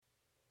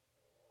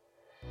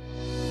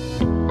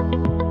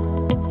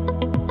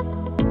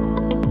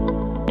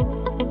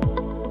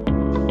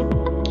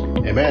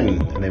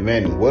Amen and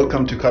amen.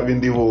 Welcome to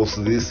Cabin Devils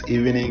this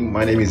evening.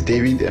 My name is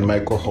David and my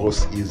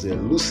co-host is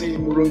Lucy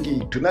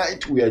Murungi.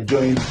 Tonight we are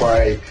joined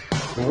by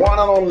the one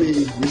and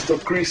only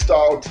Mr. Chris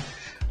Stout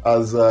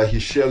as he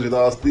shares with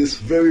us this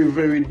very,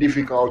 very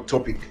difficult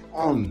topic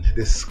on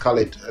the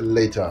Scarlet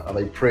Letter. And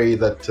I pray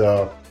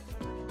that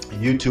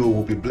you too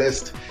will be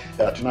blessed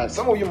tonight.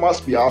 Some of you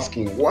must be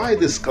asking, why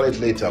the Scarlet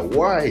Letter?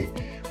 Why?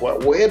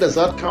 Where does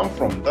that come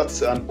from?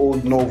 That's an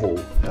old novel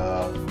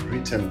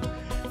written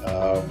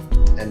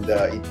and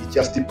it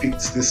just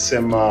depicts this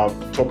same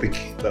topic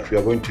that we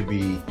are going to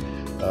be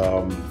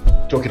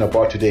talking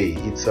about today.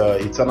 It's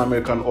an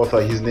American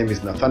author. His name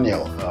is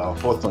Nathaniel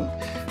Hawthorne.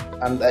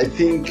 And I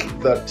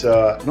think that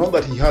not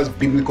that he has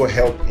biblical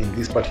help in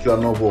this particular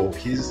novel of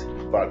his,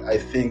 but I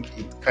think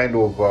it kind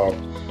of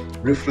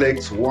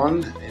reflects,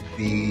 one,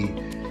 the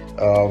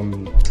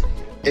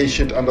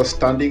ancient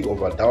understanding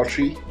of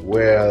adultery,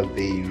 where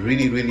they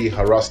really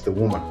harassed the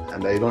woman.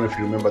 And I don't know if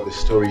you remember the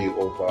story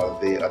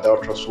of the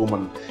adulterous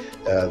woman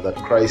that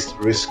Christ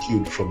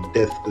rescued from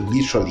death,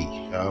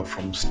 literally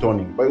from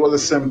stoning. But it was the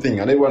same thing,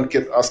 and everyone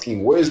kept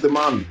asking, where's the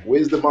man?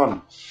 Where's the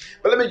man?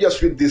 But let me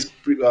just read this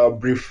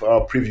brief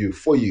preview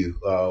for you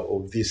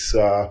of this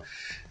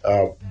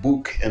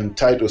book and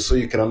title so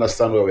you can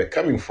understand where we're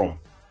coming from.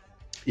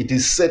 It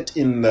is set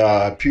in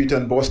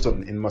Puritan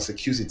Boston in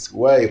Massachusetts,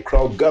 where a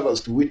crowd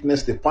gathers to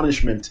witness the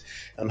punishment,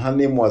 and her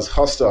name was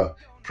Hester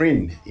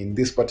Prynne in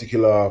this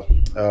particular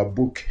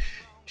book.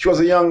 She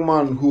was a young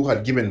man who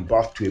had given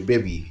birth to a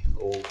baby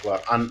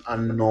of an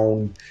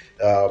unknown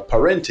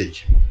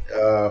parentage.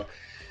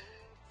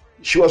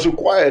 She was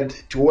required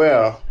to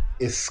wear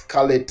a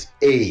scarlet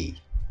A,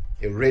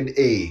 a red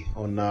A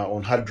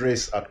on her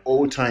dress at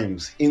all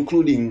times,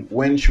 including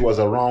when she was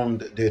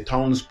around the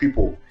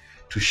townspeople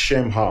to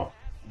shame her.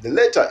 The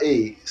letter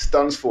A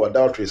stands for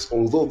adulteress,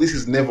 although this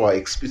is never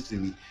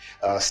explicitly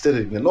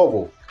stated in the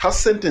novel. Her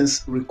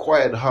sentence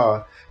required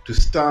her to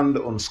stand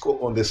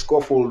on the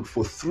scaffold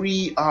for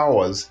 3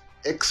 hours,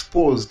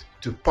 exposed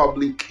to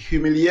public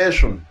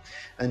humiliation,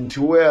 and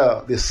to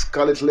wear the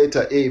scarlet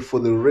letter A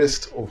for the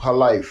rest of her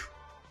life.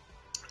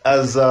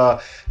 As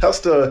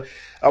Hester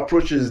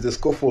approaches the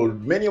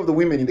scaffold, many of the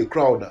women in the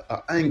crowd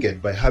are angered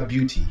by her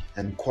beauty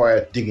and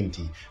quiet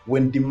dignity.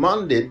 When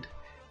demanded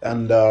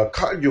and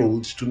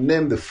cajoled to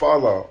name the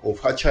father of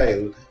her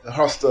child,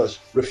 Hester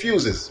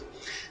refuses.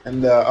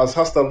 And as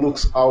Hester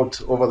looks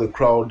out over the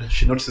crowd,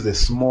 she notices a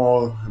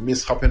small,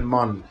 misshapen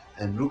man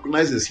and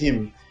recognizes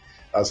him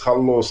as her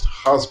lost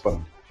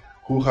husband,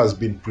 who has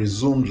been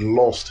presumed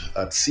lost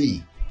at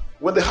sea.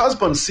 When the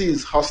husband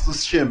sees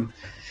Hester's shame,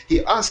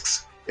 he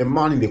asks a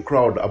man in the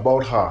crowd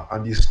about her,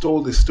 and is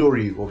told the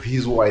story of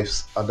his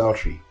wife's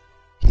adultery.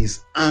 He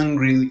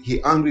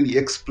angrily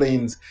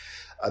explains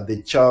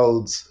the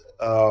child's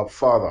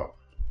father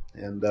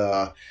and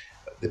the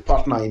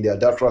partner in the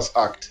adulterous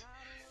act,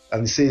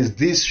 and says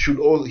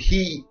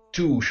he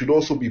too should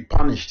also be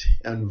punished,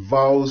 and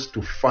vows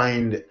to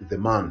find the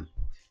man.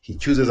 He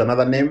chooses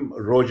another name,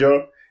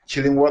 Roger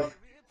Chillingworth,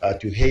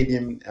 to aid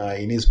him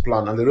in his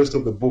plan, and the rest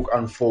of the book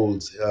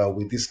unfolds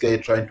with this guy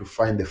trying to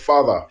find the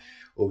father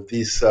of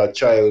this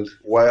child,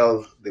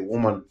 while the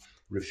woman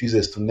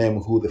refuses to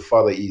name who the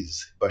father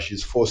is, but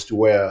she's forced to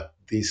wear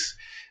this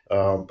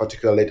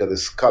particular letter, the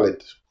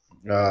scarlet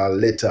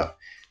letter.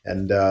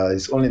 And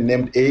it's only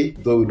named A,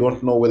 though we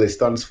don't know whether it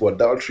stands for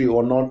adultery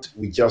or not.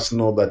 We just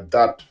know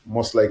that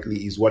most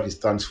likely is what it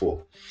stands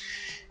for.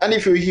 And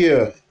if you're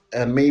here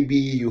and maybe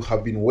you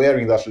have been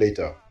wearing that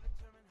letter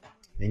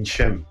in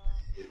shame,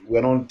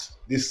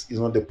 this is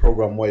not the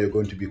program where you're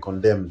going to be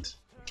condemned.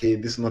 Okay,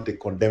 this is not a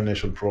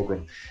condemnation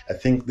program. I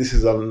think this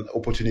is an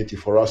opportunity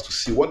for us to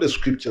see what the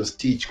scriptures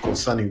teach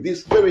concerning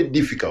this very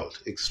difficult,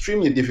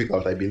 extremely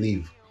difficult, I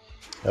believe,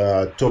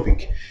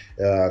 topic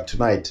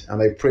tonight.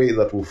 And I pray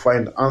that we'll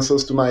find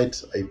answers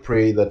tonight. I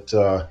pray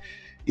that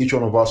each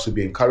one of us will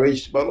be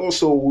encouraged, but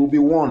also will be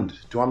warned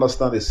to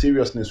understand the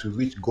seriousness with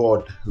which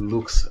God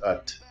looks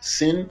at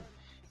sin.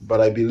 But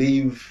I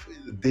believe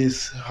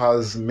this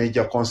has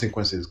major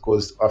consequences,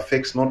 because it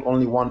affects not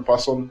only one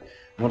person,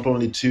 not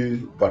only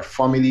two, but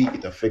family.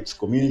 It affects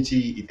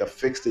community. It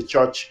affects the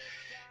church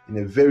in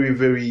a very,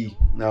 very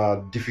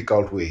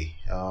difficult way.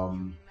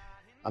 And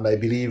I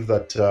believe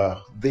that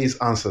there's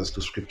answers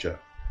to scripture.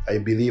 I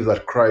believe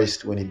that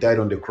Christ, when he died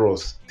on the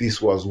cross,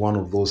 this was one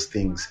of those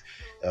things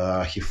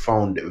he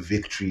found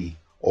victory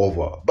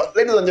over. But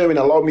ladies and gentlemen,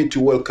 allow me to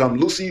welcome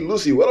Lucy.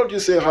 Lucy, why don't you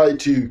say hi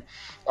to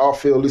our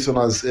fellow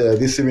listeners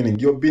this evening?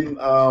 You've been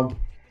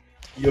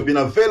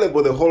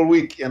available the whole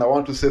week, and I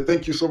want to say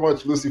thank you so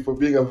much, Lucy, for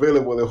being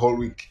available the whole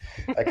week.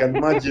 I can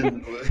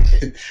imagine.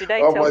 Should I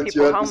tell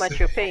people how much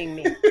you're paying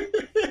me?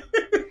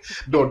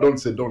 No, don't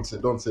say.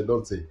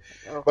 Okay,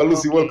 but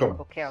Lucy, welcome.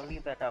 Okay, I'll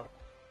leave that out.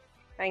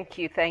 Thank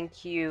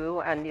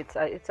you, and it's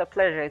a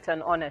pleasure. It's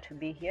an honor to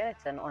be here.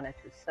 It's an honor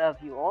to serve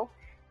you all,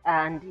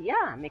 and yeah,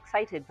 I'm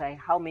excited by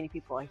how many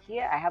people are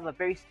here. I have a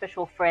very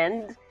special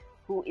friend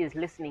who is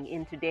listening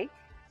in today,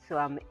 so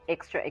I'm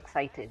extra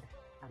excited.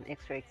 I'm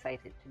extra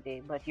excited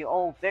today. But you're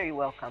all very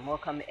welcome.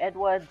 Welcome,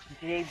 Edward,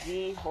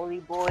 JB, Holy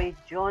Boy,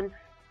 John,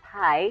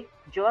 Pi,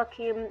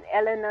 Joachim,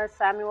 Eleanor,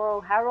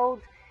 Samuel,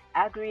 Harold,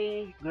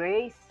 Agri,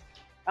 Grace,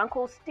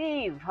 Uncle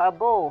Steve,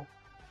 Habo,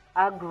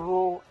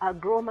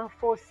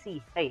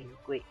 Agromafosi. Hey,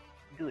 wait,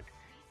 dude,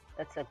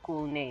 that's a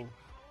cool name.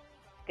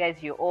 Guys,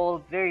 you're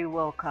all very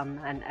welcome,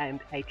 and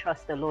I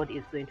trust the Lord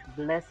is going to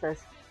bless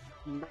us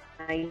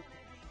mightily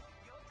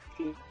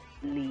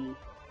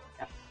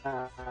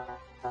uh,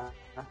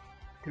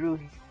 through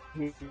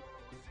His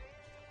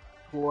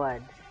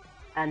word.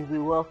 And we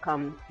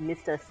welcome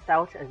Mr.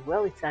 Stout as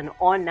well. It's an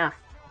honor.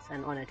 It's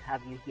an honor to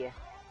have you here.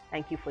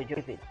 Thank you for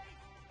joining.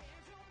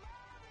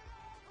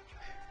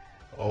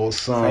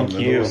 Awesome. Thank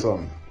you.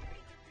 Awesome.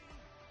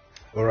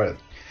 All right.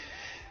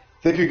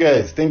 Thank you,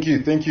 guys. Thank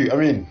you. I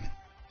mean,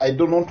 I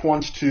do not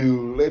want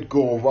to let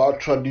go of our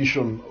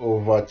tradition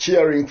of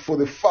cheering for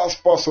the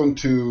first person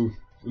to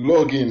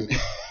log in.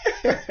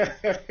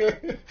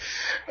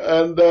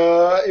 And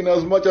in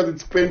as much as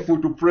it's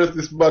painful to press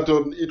this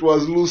button, it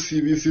was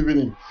Lucy this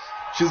evening.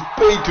 She's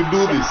paid to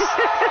do this.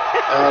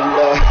 And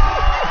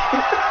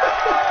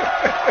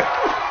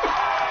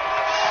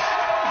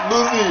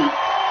Lucy,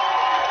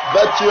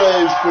 that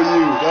chair is for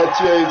you. That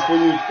chair is for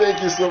you.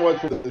 Thank you so much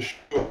for the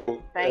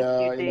show. Thank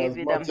you,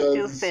 David. I'm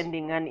still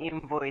sending an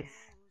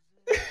invoice.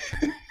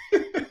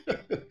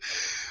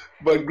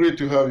 But great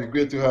to have you.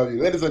 Great to have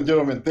you. Ladies and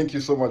gentlemen, thank you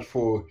so much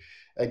for,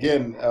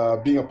 again,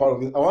 being a part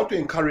of this. I want to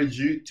encourage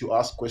you to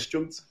ask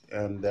questions.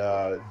 And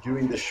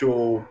during the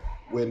show,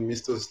 when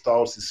Mr.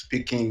 Stouts is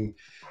speaking,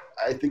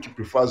 I think he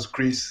prefers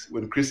Chris.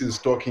 When Chris is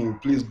talking,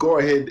 please go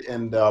ahead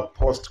and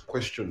post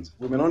questions.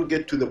 We may not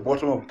get to the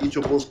bottom of each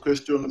of those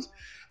questions,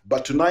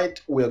 but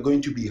tonight we are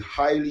going to be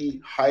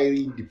highly,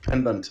 highly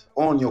dependent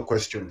on your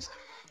questions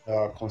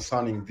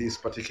concerning this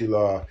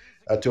particular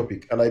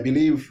topic. And I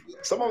believe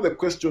some of the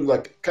questions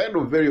are kind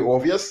of very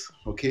obvious,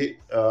 okay?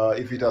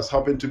 If it has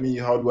happened to me,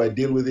 how do I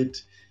deal with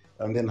it?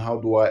 And then how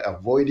do I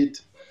avoid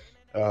it?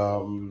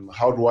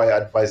 How do I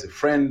advise a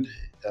friend?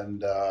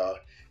 And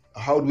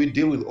how do we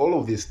deal with all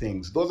of these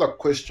things? Those are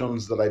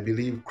questions that I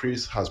believe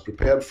Chris has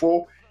prepared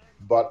for,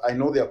 but I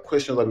know there are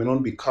questions that may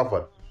not be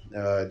covered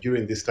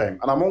during this time.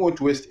 And I'm not going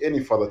to waste any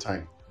further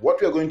time. What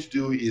we are going to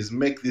do is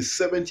make this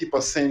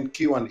 70%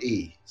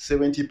 Q&A,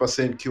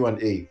 70%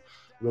 Q&A.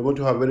 We're going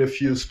to have very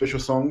few special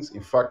songs.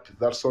 In fact,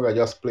 that song I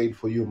just played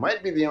for you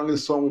might be the only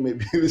song we may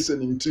be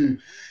listening to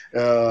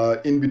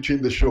in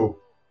between the show.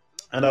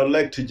 And I'd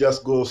like to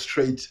just go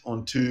straight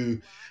onto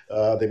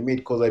the meat,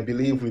 because I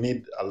believe we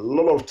need a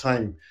lot of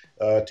time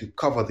to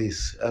cover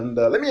this. And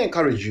let me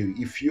encourage you,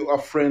 if your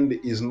friend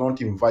is not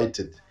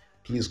invited,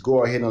 please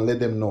go ahead and let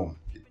them know.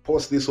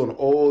 Post this on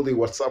all the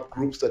WhatsApp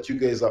groups that you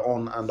guys are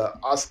on, and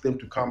ask them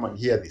to come and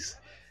hear this.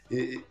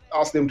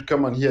 Ask them to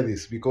come and hear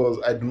this, because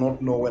I do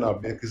not know when I'll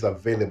make this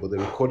available, the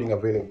recording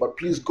available. But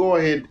please go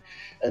ahead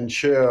and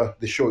share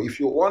the show. If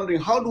you're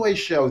wondering, how do I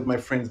share with my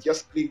friends?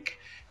 Just click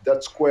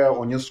that square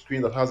on your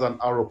screen that has an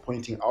arrow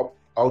pointing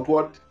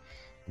outward.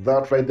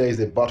 That right there is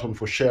the button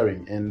for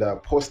sharing. And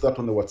post that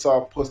on the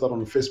WhatsApp, post that on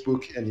the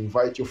Facebook, and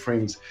invite your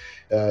friends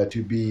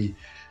to be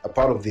a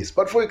part of this.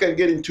 But before we can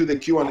get into the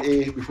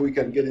Q&A, before we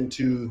can get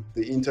into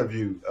the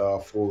interview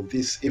for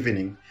this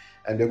evening,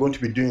 and we're going to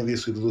be doing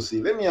this with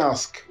Lucy, let me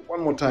ask one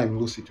more time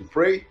Lucy to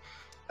pray,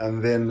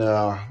 and then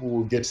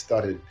we'll get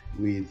started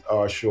with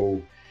our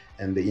show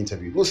and the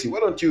interview. Lucy, why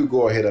don't you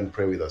go ahead and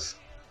pray with us?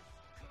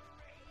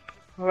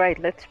 All right,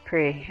 let's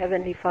pray.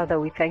 Heavenly Father,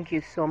 we thank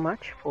you so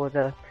much for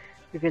the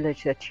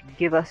privilege that you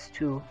give us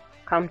to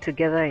come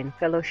together in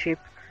fellowship,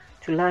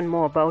 to learn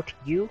more about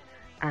you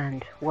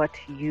and what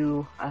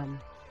you,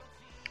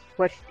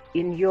 what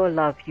in your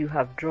love you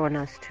have drawn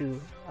us to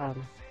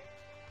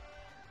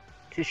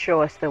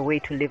show us the way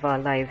to live our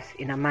lives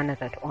in a manner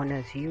that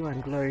honors you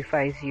and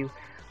glorifies you.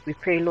 We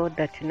pray, Lord,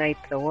 that tonight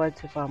the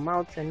words of our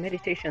mouths and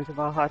meditations of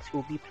our hearts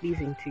will be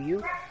pleasing to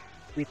you.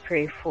 We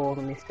pray for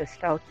Mr.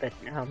 Stout that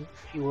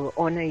he will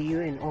honor you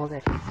in all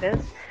that he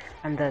says,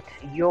 and that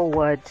your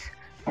words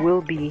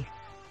will be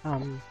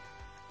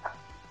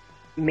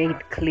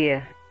made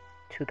clear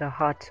to the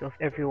hearts of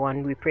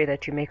everyone. We pray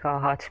that you make our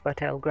hearts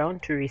fertile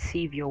ground to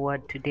receive your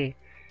word today.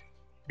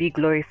 Be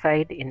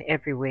glorified in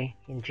every way.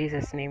 In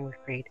Jesus' name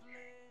we've prayed.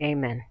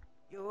 Amen.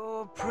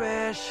 You're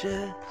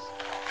precious,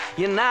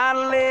 you're not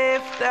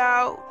left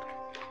out,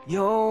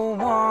 you're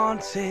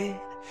wanted,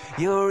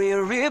 you're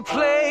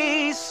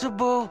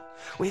irreplaceable.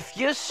 With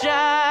your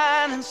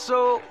shining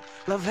soul,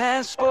 love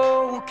has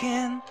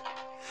spoken,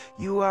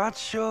 you are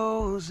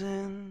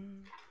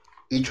chosen.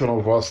 Each one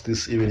of us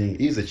this evening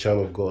is a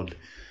child of God.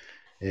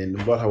 And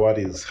no matter what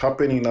is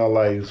happening in our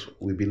lives,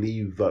 we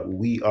believe that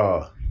we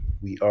are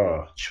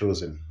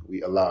chosen,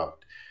 we are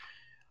loved.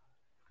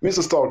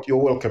 Mr. Stout, you're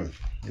welcome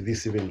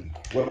this evening.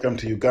 Welcome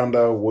to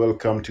Uganda,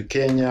 welcome to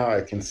Kenya.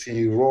 I can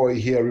see Roy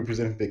here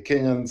representing the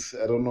Kenyans.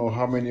 I don't know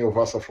how many of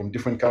us are from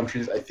different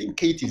countries. I think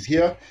Kate is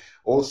here,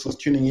 also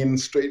tuning in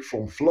straight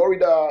from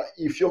Florida.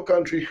 If your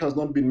country has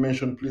not been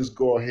mentioned, please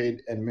go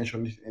ahead and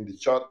mention it in the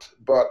chat.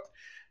 But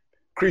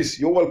Chris,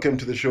 you're welcome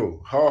to the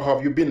show. How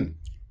have you been?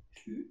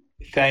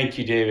 Thank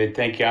you, David.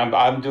 Thank you.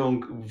 I'm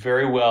doing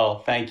very well.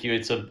 Thank you.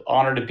 It's an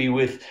honor to be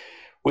with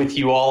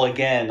you all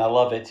again. I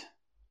love it.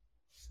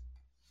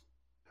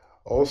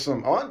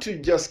 Awesome. I want to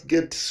just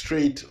get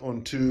straight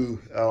onto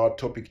our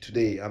topic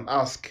today and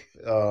ask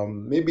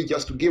maybe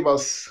just to give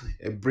us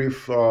a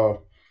brief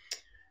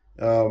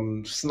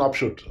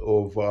snapshot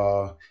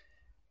of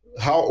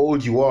how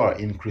old you are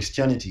in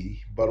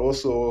Christianity, but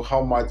also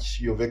how much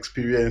you've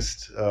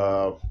experienced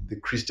the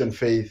Christian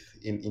faith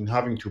in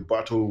having to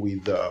battle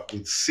with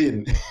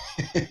sin.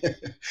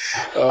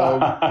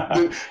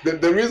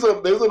 The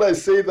reason I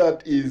say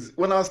that is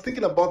when I was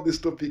thinking about this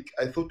topic,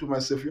 I thought to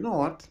myself, you know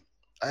what?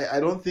 I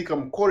don't think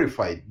I'm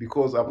qualified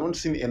because I've not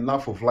seen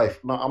enough of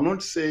life. Now, I'm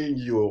not saying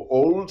you're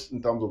old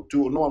in terms of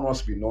no one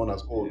wants to be known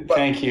as old. But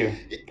Thank you.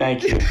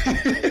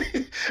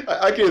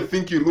 I can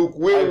think you look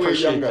way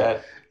younger.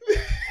 That.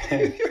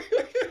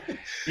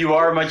 You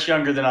are much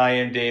younger than I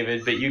am,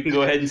 David, but you can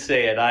go ahead and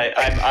say it.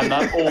 I'm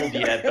not old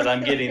yet, but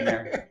I'm getting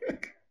there.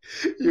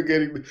 You're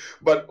getting there.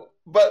 But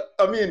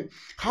I mean,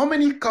 how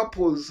many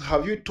couples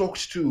have you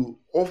talked to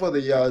over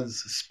the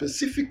years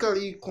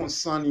specifically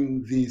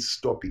concerning this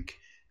topic?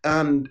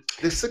 And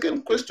the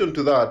second question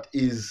to that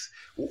is,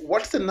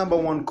 what's the number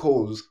one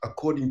cause,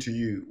 according to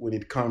you, when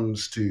it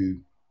comes to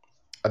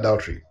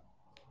adultery?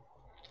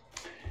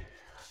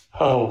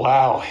 Oh,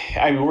 wow.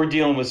 I mean, we're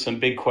dealing with some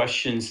big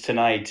questions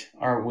tonight,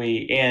 aren't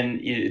we?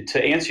 And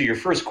to answer your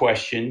first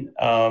question,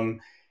 I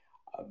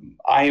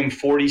am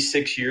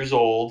 46 years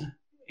old,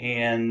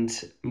 and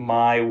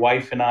my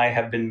wife and I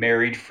have been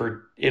married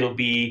it'll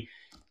be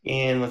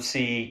in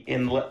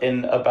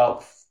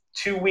about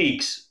 2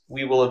 weeks,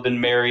 we will have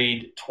been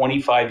married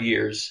 25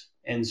 years.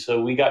 And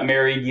so we got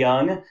married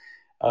young.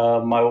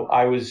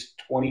 I was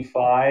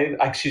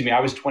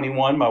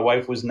 21. My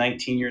wife was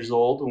 19 years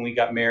old when we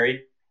got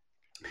married.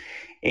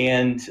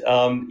 And,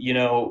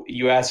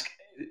 you ask,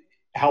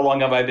 how long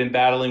have I been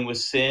battling with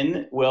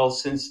sin? Well,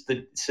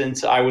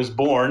 since I was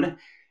born.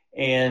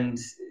 And,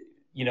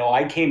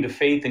 I came to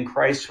faith in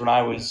Christ when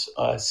I was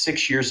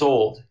 6 years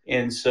old.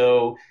 And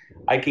so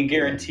I can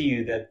guarantee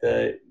you that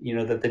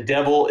the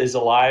devil is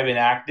alive and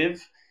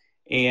active.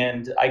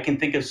 And I can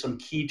think of some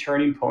key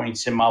turning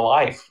points in my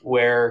life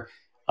where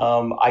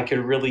I could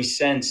really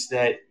sense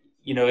that,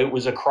 it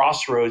was a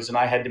crossroads and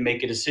I had to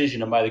make a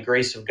decision. And by the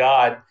grace of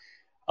God,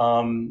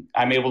 I'm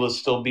able to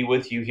still be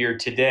with you here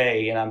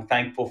today, and I'm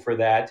thankful for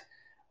that.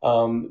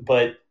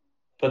 But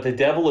the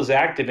devil is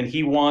active, and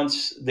he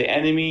wants the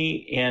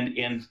enemy,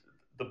 and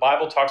the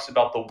Bible talks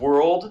about the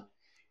world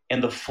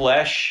and the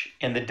flesh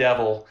and the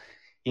devil.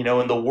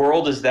 And the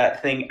world is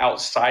that thing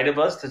outside of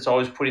us that's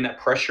always putting that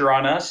pressure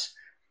on us.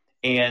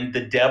 And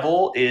the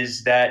devil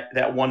is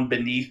that one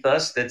beneath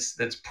us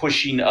that's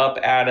pushing up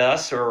at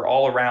us or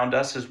all around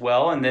us as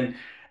well.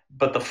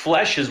 But the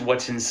flesh is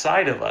what's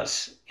inside of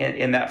us,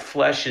 and that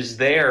flesh is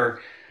there,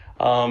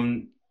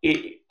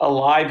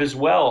 alive as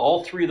well.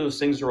 All three of those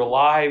things are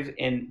alive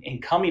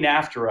and coming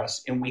after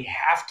us, and we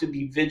have to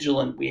be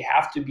vigilant. We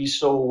have to be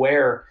so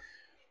aware,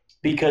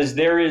 because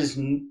there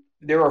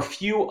are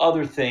few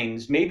other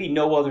things, maybe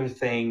no other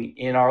thing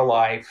in our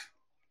life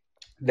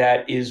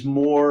that is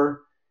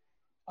more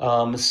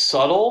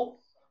subtle,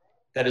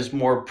 that is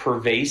more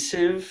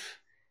pervasive,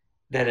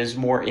 that is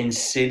more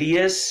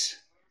insidious,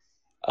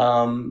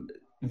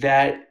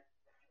 that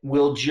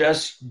will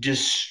just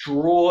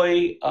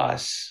destroy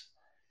us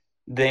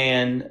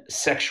than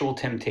sexual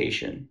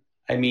temptation.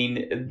 I mean,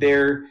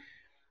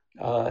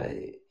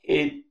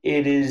 it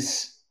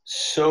is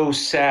so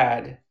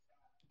sad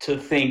to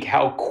think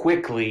how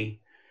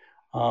quickly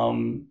our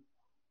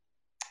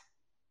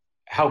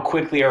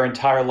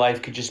entire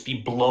life could just be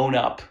blown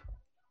up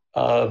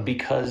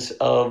because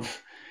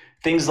of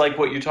things like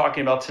what you're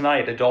talking about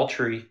tonight,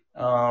 adultery.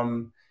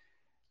 But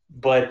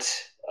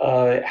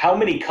how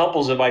many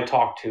couples have I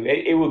talked to?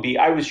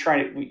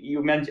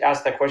 You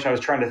asked that question. I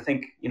was trying to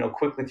think,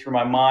 quickly through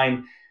my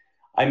mind.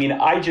 I mean,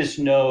 I just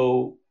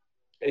know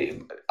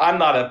I'm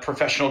not a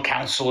professional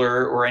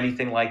counselor or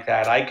anything like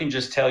that. I can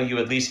just tell you,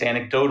 at least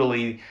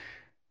anecdotally,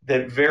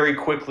 that very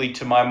quickly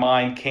to my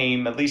mind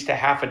came at least a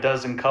half a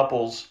dozen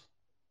couples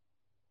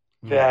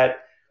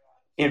that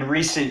in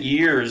recent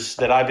years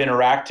that I've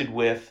interacted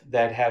with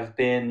that have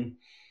been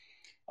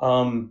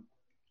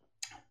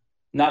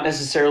not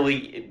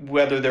necessarily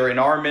whether they're in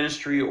our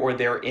ministry or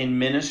they're in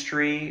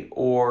ministry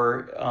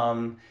or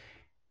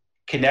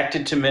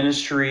connected to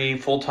ministry,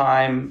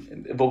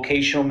 full-time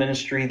vocational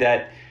ministry,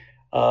 that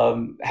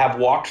have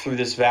walked through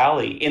this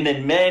valley. And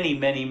then many,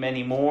 many,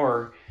 many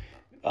more.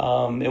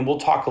 And we'll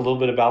talk a little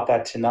bit about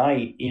that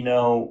tonight,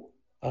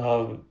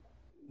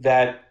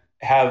 that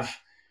have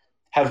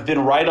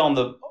been right on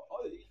the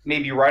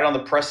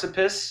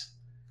precipice,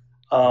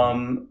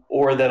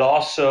 or that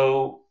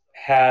also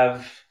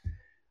have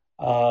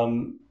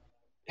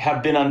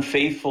been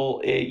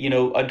unfaithful.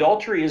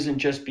 Adultery isn't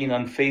just being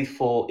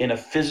unfaithful in a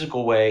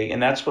physical way,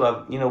 and that's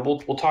what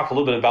we'll talk a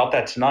little bit about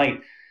that tonight.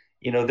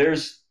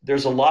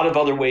 There's a lot of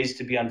other ways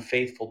to be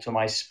unfaithful to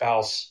my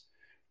spouse,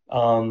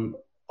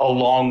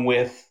 along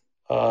with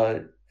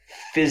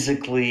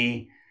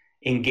physically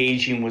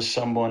engaging with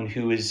someone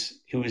who is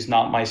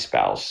not my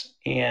spouse.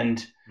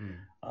 And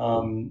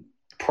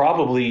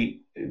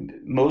probably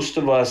most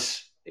of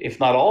us, if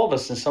not all of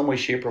us, in some way,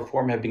 shape, or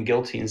form, have been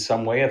guilty in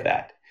some way of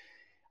that.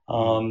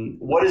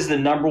 What is the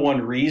number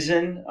one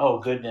reason? Oh,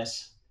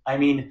 goodness. I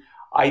mean,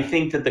 I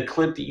think that the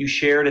clip that you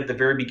shared at the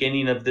very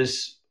beginning of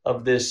this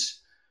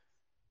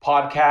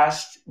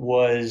podcast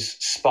was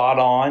spot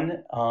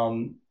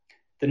on.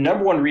 The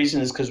number one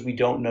reason is because we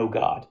don't know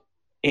God.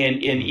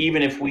 And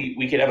even if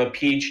we could have a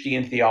PhD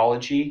in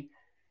theology,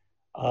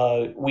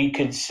 we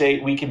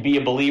could be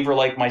a believer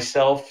like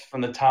myself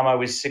from the time I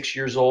was 6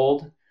 years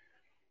old.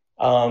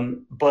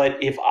 But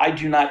if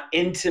I'm not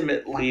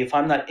intimately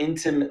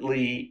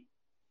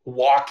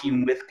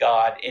walking with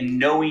God and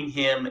knowing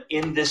him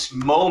in this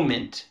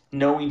moment,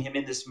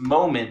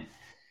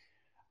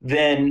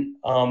 then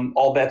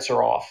all bets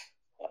are off.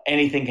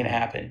 Anything can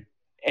happen.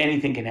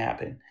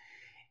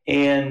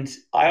 And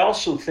I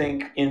also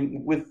think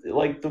with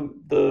like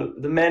the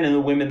men and the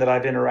women that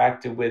I've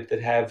interacted with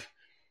that have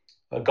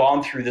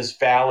gone through this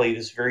valley,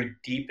 this very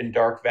deep and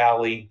dark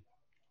valley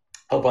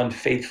of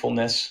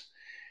unfaithfulness,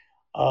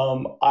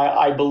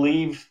 I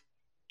believe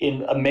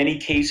in many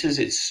cases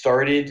it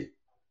started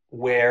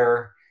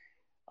where,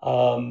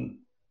 you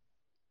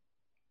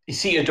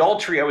see,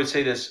 adultery, I would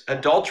say this,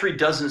 adultery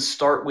doesn't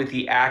start with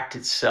the act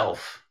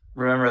itself.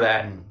 Remember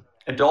that.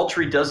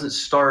 Adultery doesn't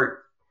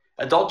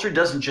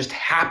just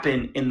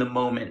happen in the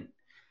moment.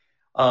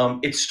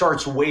 It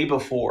starts way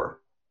before.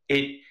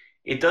 It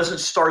doesn't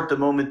start the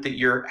moment that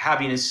you're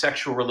having a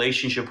sexual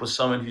relationship with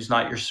someone who's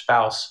not your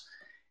spouse.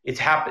 It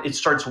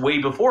starts way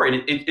before.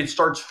 And it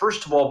starts,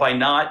 first of all, by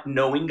not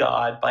knowing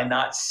God, by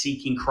not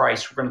seeking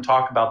Christ. We're going to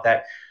talk about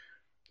that.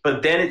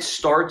 But then it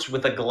starts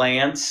with a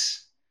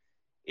glance.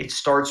 It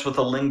starts with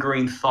a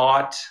lingering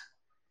thought.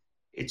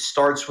 It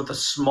starts with a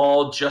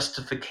small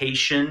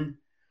justification.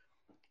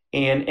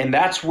 And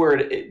that's where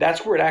it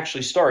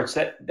actually starts.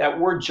 That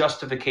word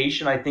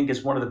justification, I think,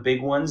 is one of the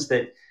big ones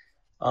that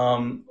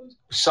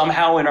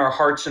somehow in our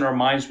hearts and our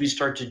minds we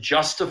start to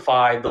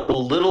justify the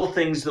little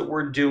things that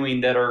we're doing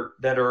that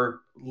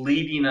are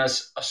leading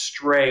us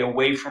astray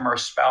away from our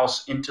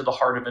spouse into the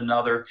heart of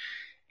another,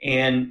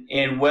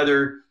 and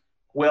whether,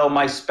 well,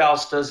 my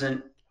spouse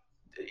isn't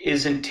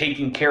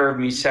taking care of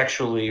me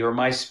sexually, or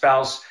my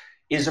spouse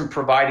isn't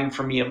providing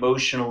for me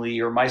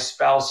emotionally, or my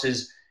spouse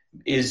is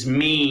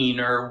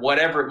mean, or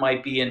whatever it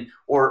might be, and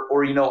or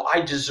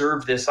I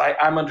deserve this.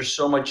 I'm under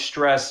so much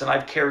stress, and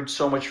I've cared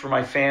so much for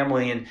my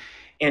family,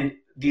 and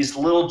these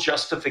little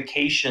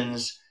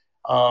justifications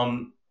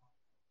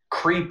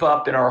creep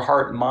up in our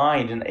heart and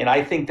mind, and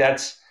I think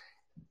that's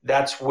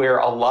where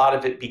a lot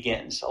of it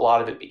begins.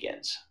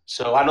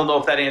 So I don't know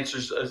if that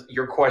answers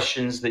your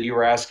questions that you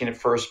were asking at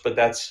first, but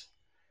that's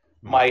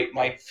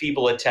my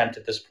feeble attempt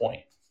at this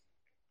point.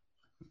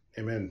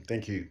 Amen.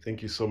 Thank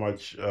you so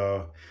much,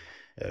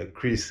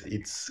 Chris.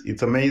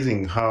 It's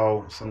amazing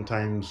how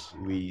sometimes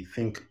we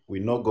think we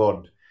know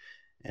God,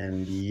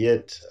 and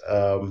yet,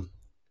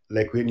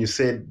 like when you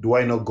said, do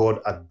I know God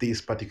at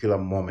this particular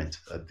moment,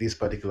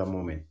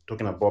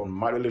 talking about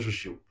my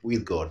relationship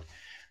with God.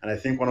 And I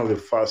think one of the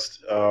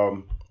first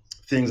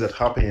things that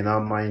happen in our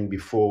mind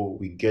before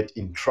we get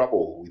in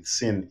trouble with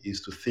sin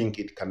is to think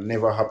it can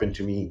never happen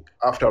to me.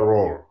 After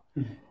all,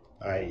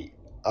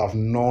 I've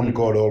known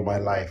God all my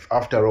life.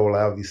 After all,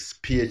 I have this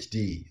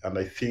PhD, and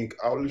I think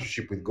our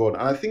relationship with God.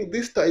 And I think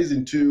this ties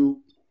into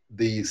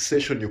the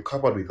session you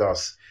covered with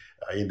us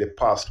in the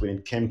past when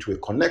it came to a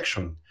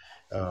connection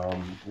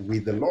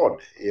with the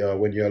Lord.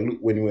 When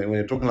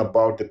you're talking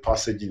about the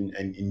passage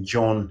in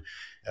John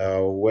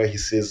where he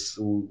says,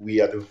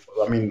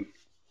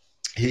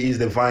 he is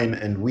the vine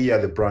and we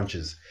are the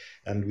branches,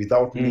 and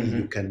without me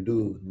you can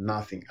do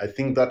nothing. I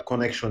think that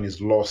connection is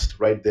lost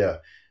right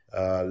there,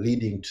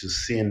 leading to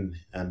sin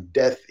and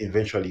death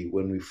eventually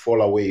when we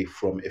fall away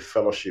from a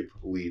fellowship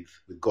with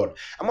God.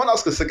 I'm going to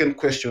ask a second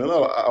question, and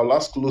I'll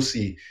ask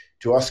Lucy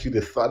to ask you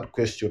the third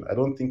question. I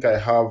don't think I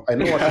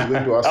know what she's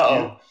going to ask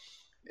you.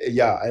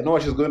 Yeah, I know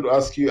what she's going to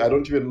ask you. I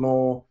don't even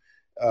know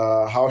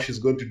how she's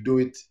going to do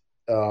it,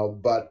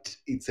 but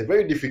it's a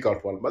very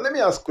difficult one. But let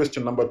me ask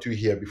question number 2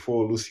 here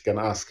before Lucy can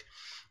ask.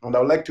 And I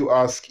would like to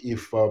ask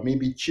if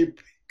maybe Chip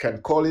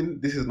can call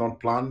in. This is not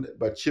planned,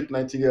 but Chip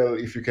Nightingale,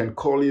 if you can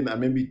call in and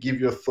maybe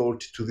give your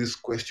thought to this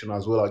question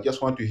as well. I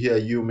just want to hear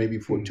you maybe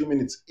for 2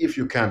 minutes if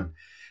you can.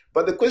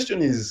 But the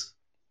question is,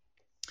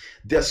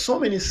 there are so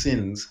many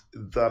sins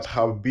that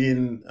have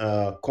been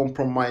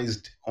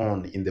compromised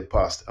on in the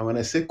past. And when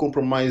I say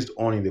compromised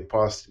on in the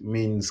past,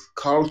 means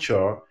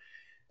culture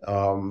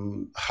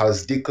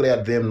has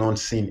declared them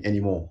non-sin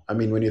anymore. I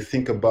mean, when you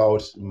think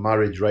about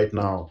marriage right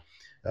now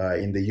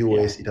in the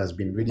US, it has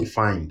been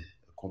redefined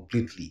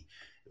completely.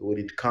 When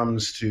it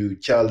comes to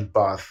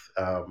childbirth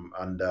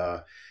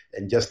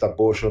and just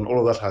abortion, all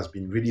of that has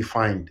been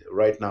redefined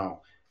right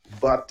now.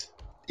 But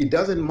it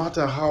doesn't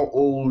matter how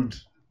old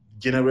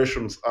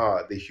generations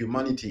are, the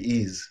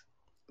humanity is.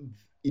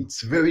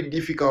 It's very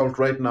difficult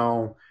right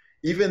now.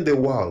 Even the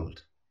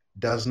world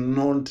does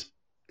not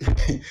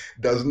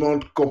does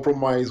not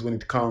compromise when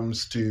it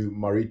comes to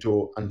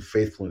marital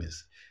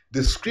unfaithfulness.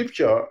 The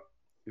scripture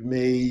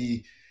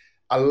may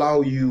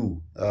allow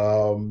you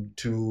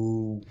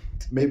to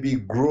maybe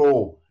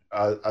grow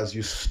as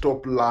you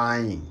stop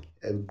lying,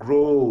 and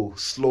grow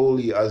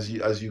slowly as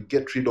you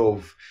get rid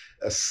of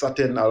a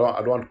certain, I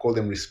don't want to call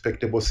them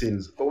respectable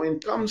sins, but when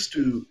it comes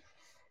to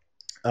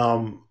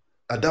um,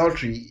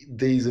 adultery,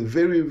 there is a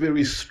very,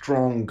 very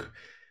strong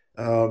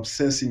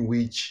sense in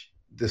which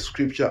the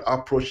scripture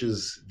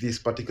approaches this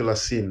particular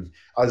sin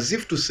as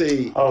if to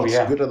say Oh, it's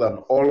yeah. greater than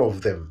all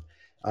of them.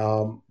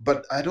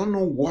 But I don't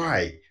know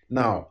why.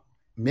 Now,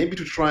 maybe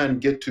to try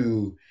and get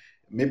to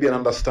maybe an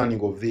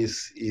understanding of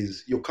this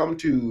is you come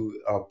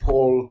to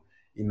Paul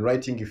in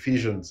writing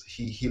Ephesians.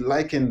 He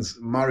likens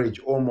marriage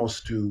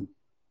almost to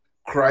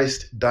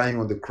Christ dying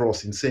on the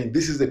cross, in saying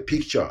this is a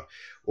picture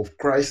of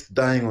Christ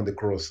dying on the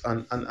cross,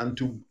 and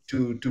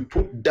to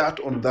put that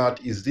on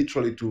that is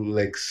literally to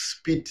like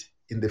spit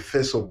in the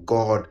face of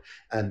God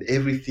and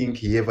everything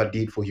he ever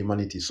did for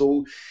humanity.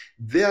 So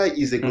there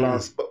is a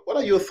glance. But what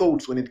are your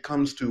thoughts when it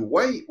comes to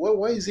why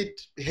is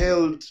it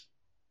held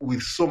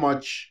with so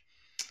much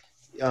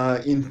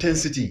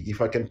intensity, if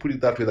I can put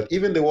it that way, that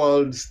even the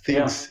world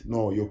thinks,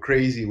 no, you're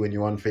crazy when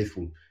you're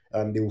unfaithful,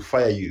 and they will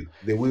fire you.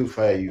 They will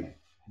fire you.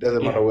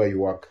 Doesn't matter where you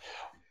work.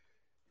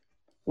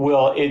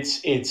 Well,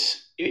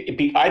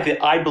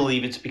 I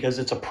believe it's because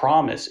it's a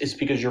promise. It's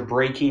because you're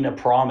breaking a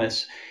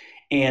promise.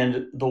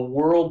 And the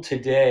world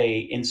today,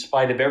 in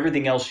spite of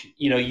everything else,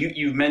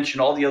 you've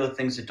mentioned all the other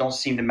things that don't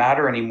seem to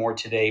matter anymore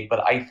today.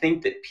 But I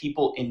think that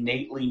people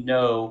innately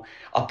know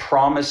a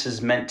promise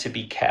is meant to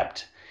be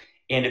kept.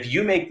 And if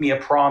you make me a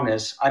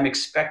promise, I'm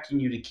expecting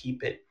you to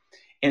keep it.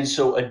 And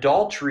so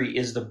adultery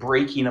is the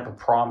breaking of a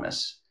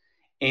promise.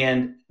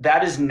 And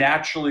that is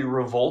naturally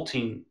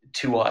revolting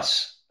to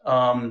us.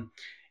 And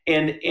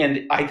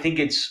I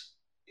think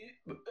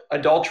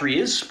adultery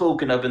is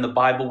spoken of in the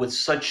Bible with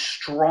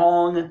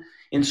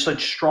in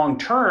such strong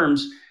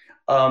terms,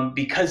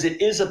 because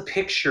it is a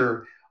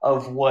picture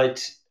of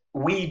what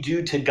we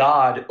do to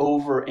God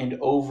over and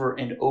over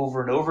and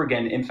over and over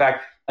again. In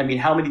fact, I mean,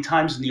 how many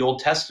times in the Old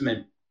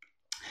Testament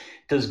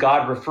does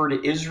God refer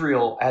to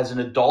Israel as an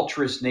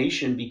adulterous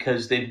nation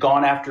because they've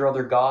gone after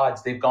other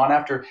gods?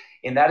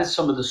 And that is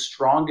some of the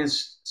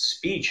strongest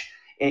speech.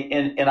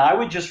 And I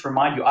would just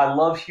remind you, I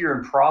love here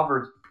in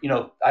Proverbs,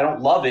 I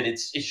don't love it.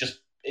 It's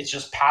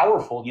just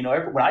powerful.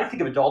 When I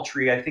think of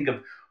adultery, I think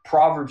of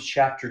Proverbs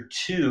chapter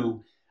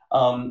 2,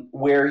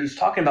 where he's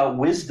talking about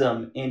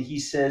wisdom. And he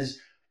says,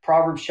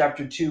 Proverbs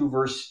chapter 2,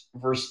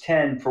 verse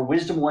 10, for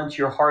wisdom will enter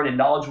your heart and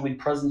knowledge will be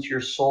present to your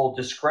soul.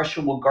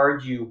 Discretion will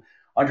guard you.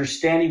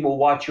 Understanding will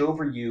watch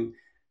over you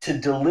to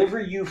deliver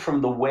you from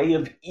the way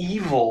of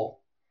evil,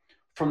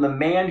 from the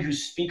man who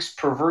speaks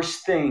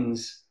perverse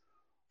things,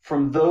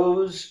 from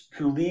those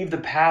who leave the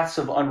paths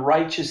of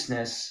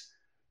unrighteousness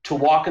to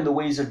walk in the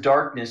ways of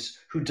darkness,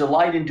 who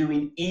delight in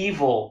doing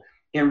evil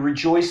and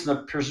rejoice in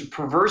the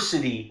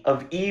perversity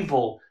of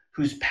evil,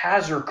 whose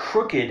paths are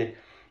crooked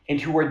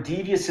and who are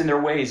devious in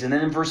their ways. And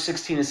then in verse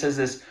 16 it says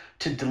this,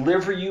 to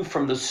deliver you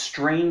from the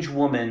strange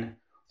woman,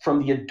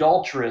 from the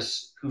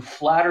adulteress who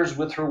flatters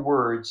with her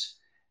words,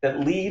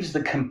 that leaves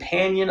the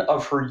companion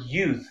of her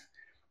youth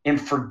and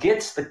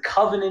forgets the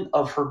covenant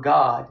of her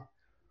God.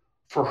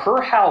 For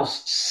her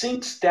house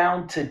sinks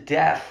down to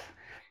death,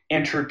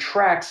 and her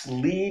tracks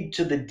lead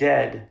to the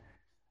dead.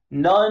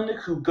 None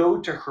who go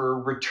to her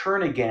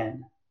return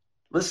again.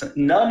 Listen,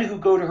 none who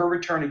go to her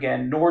return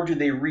again, nor do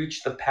they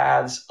reach the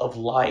paths of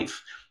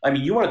life. I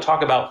mean, you want to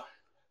talk about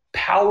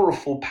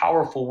powerful,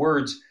 powerful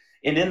words.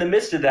 And in the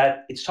midst of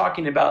that, it's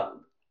talking about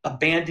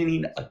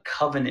abandoning a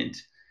covenant,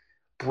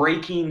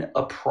 breaking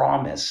a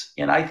promise.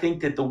 And I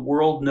think that the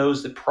world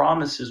knows that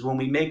promises, when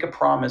we make a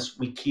promise,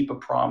 we keep a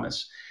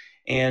promise.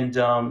 And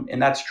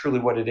that's truly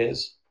what it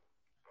is.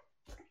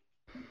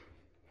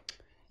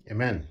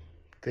 Amen.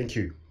 Thank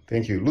you.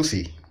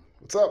 Lucy,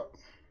 what's up?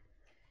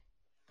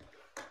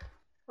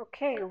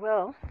 Okay,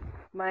 well,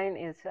 mine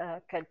is,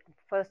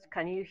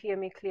 can you hear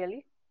me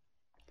clearly?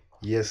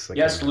 Yes, I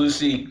Yes, can.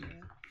 Lucy.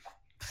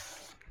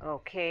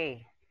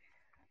 Okay,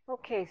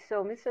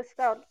 so Mr.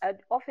 Stout,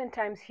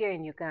 oftentimes here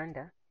in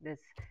Uganda, there's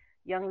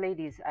young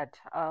ladies at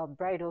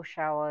bridal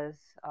showers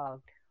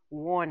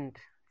warned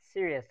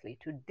seriously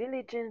to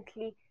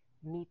diligently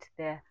meet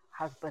their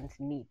husband's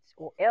needs,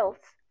 or else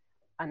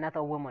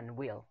another woman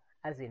will.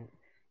 As in,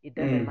 it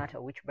doesn't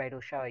matter which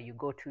bridal shower you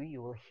go to,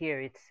 you will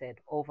hear it said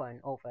over and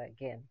over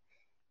again.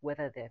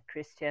 Whether they're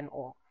Christian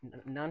or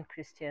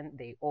non-Christian,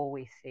 they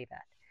always say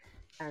that.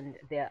 And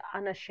they're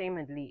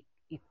unashamedly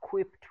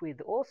equipped with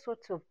all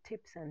sorts of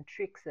tips and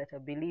tricks that are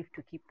believed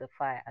to keep the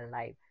fire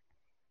alive.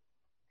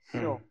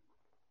 So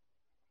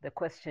the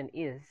question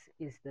is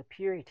the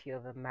purity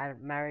of a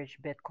marriage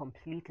bed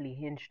completely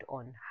hinged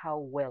on how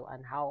well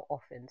and how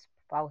often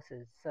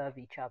spouses serve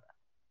each other?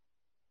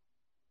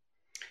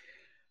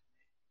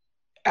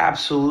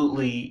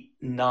 Absolutely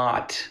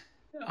not,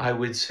 I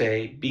would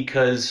say,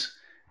 because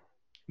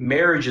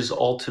marriage is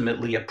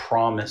ultimately a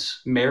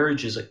promise.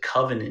 Marriage is a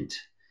covenant.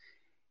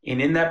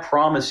 And in that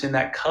promise, in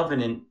that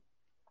covenant,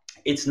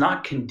 it's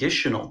not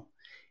conditional.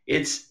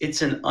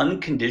 It's an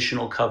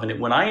unconditional covenant.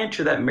 When I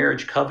enter that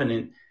marriage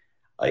covenant,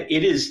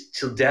 it is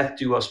till death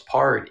do us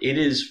part. It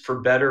is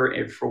for better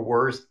and for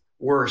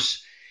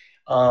worse.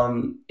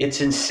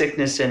 It's in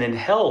sickness and in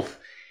health.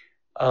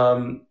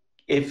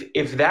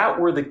 If that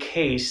were the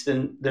case,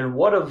 then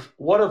what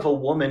of a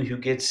woman who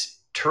gets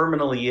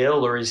terminally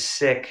ill or is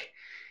sick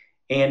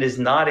and is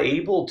not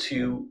able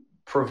to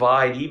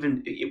provide,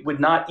 it would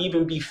not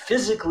even be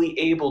physically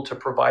able to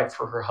provide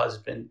for her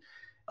husband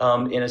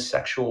in a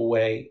sexual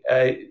way?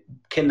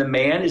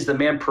 Is the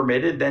man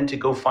permitted then to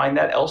go find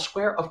that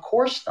elsewhere? Of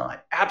course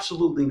not.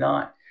 Absolutely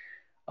not.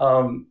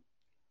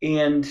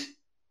 And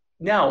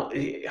now,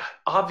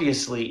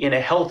 obviously, in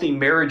a healthy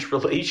marriage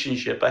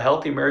relationship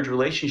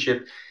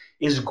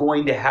is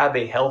going to have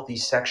a healthy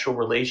sexual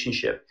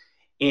relationship.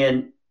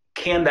 And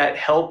can that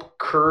help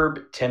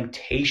curb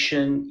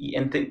temptation?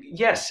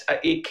 Yes,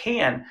 it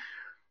can.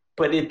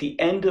 But at the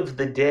end of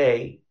the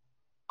day,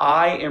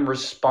 I am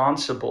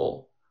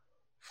responsible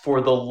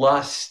for the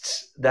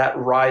lusts that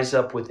rise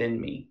up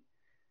within me.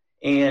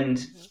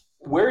 And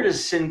where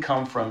does sin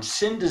come from?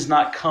 Sin does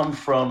not come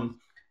from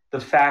the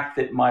fact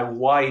that my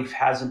wife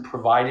hasn't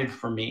provided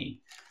for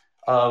me.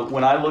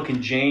 When I look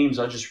in James,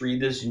 I'll just read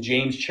this in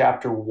James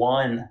chapter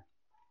 1.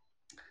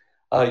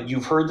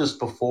 You've heard this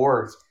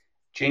before.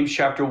 James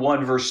chapter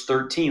 1, verse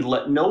 13.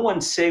 Let no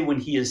one say when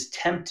he is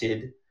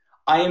tempted,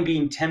 I am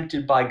being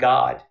tempted by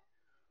God.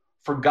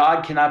 For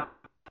God cannot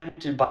be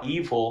tempted by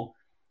evil,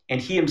 and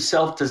he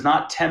himself does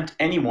not tempt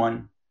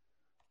anyone.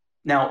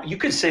 Now, you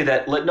could say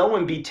that, let no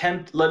one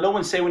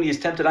say when he is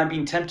tempted, I'm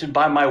being tempted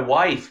by my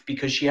wife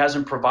because she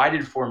hasn't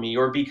provided for me,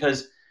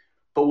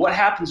 but what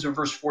happens in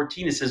verse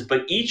 14? It says,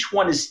 but each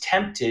one is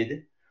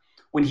tempted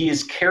when he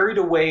is carried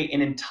away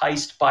and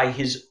enticed by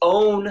his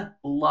own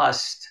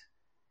lust.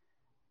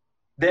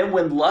 Then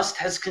when lust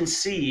has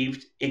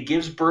conceived, it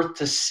gives birth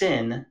to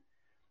sin.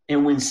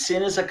 And when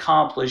sin is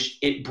accomplished,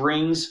 it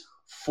brings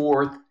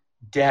forth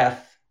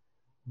death.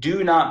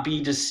 Do not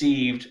be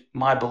deceived,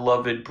 my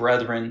beloved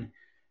brethren.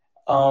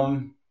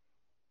 I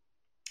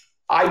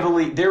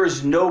believe there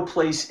is no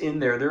place in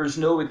there. There is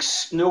no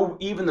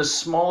even the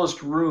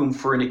smallest room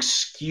for an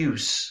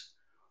excuse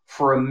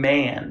for a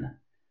man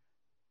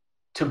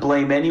to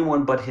blame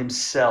anyone but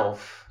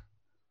himself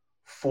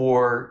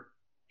for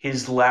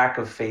his lack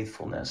of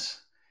faithfulness.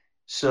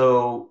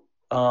 So,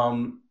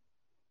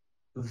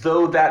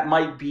 though that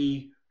might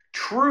be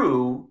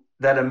true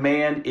that a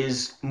man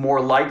is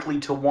more likely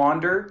to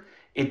wander,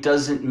 it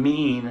doesn't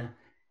mean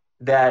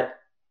that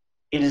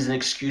it is an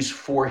excuse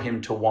for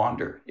him to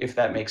wander, if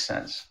that makes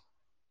sense.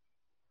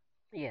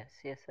 Yes,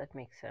 that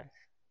makes sense.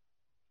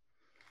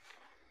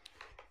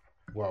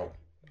 Wow,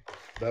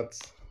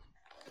 that's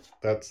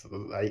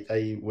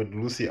I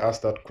when Lucy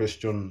asked that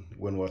question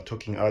when we were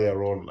talking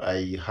earlier on,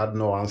 I had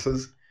no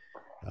answers,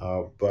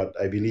 but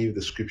I believe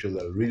the scriptures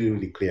are really,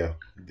 really clear.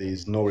 There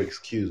is no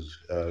excuse,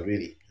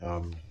 really,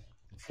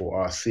 for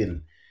our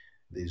sin.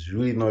 There's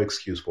really no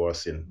excuse for our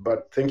sin.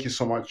 But thank you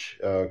so much,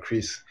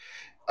 Chris.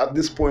 At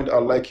this point,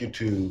 I'd like you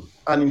to,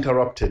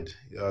 uninterrupted,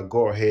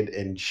 go ahead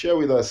and share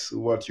with us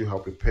what you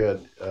have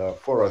prepared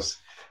for us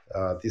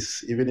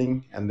this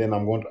evening. And then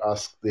I'm going to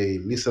ask the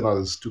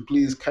listeners to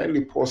please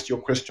kindly post your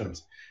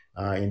questions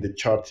in the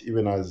chat,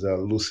 even as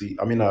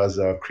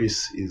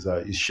Chris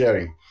is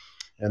sharing.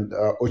 And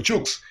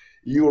Ochuks,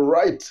 you're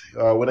right.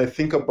 When I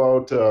think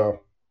about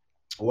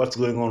what's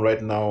going on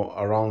right now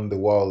around the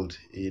world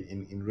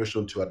in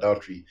relation to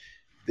adultery,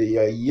 they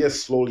are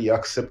slowly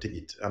accepting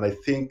it. And I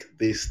think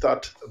they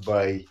start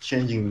by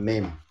changing the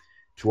name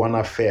to an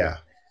affair.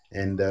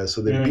 And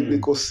so the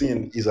biblical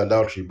sin is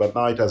adultery, but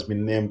now it has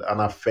been named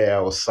an affair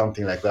or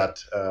something like that,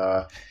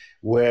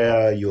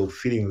 where you're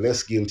feeling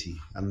less guilty.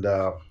 And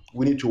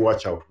we need to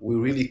watch out. We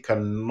really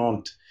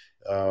cannot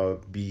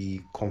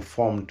be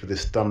conformed to the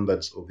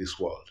standards of this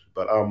world,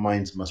 but our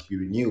minds must be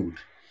renewed.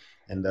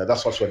 And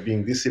that's what we're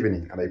doing this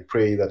evening. And I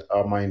pray that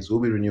our minds will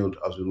be renewed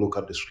as we look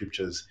at the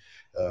scriptures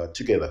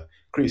together.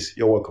 Chris,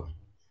 you're welcome.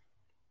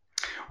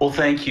 Well,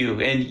 thank you.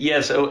 And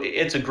yes,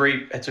 it's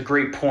a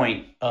great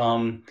point.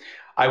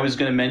 I was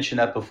going to mention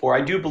that before.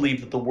 I do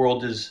believe that the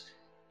world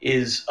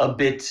is a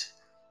bit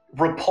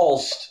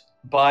repulsed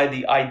by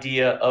the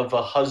idea of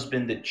a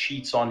husband that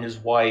cheats on his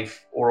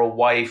wife or a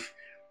wife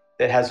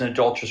that has an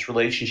adulterous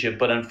relationship.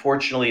 But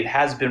unfortunately, it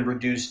has been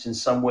reduced in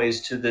some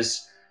ways to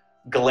this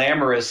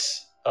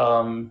glamorous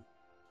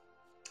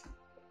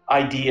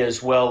idea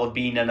as well of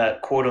being in a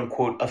quote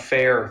unquote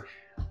affair,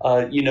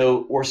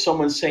 or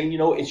someone saying,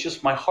 it's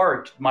just my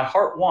heart. My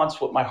heart wants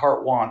what my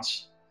heart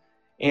wants.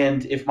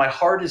 And if my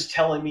heart is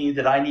telling me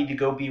that I need to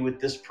go be with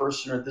this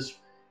person or this,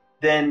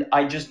 then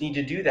I just need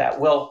to do that.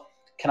 Well,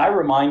 can I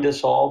remind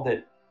us all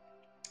that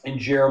in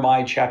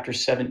Jeremiah chapter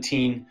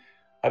 17,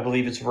 I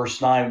believe it's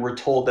verse 9, we're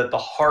told that the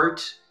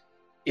heart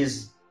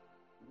is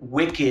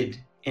wicked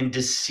and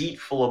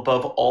deceitful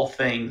above all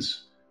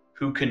things.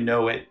 Who can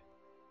know it?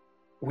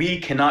 We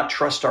cannot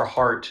trust our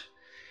heart.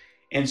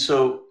 And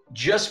so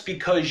just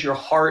because your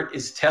heart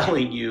is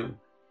telling you,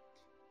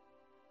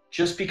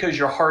 just because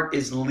your heart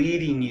is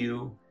leading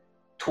you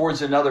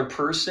towards another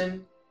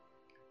person,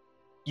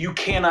 you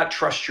cannot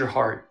trust your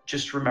heart.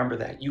 Just remember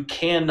that. You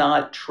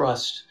cannot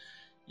trust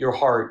your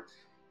heart.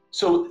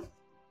 So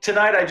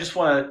tonight I just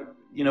want to,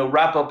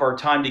 wrap up our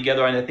time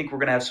together, and I think we're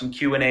going to have some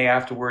Q&A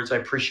afterwards. I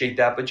appreciate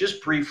that. But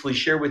just briefly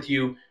share with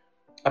you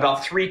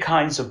about 3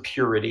 kinds of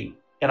purity.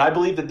 And I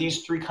believe that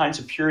these 3 kinds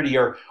of purity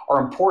are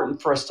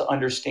important for us to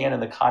understand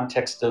in the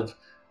context of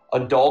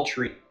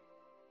adultery.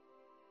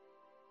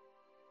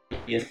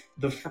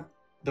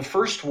 The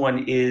first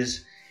one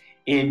is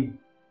in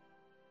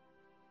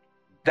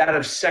that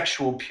of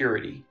sexual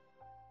purity,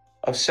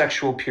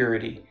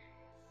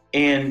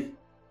 And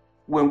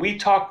when we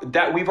talk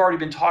that, we've already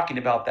been talking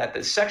about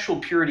that sexual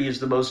purity is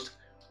the most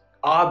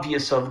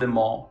obvious of them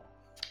all.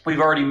 We've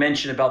already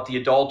mentioned about the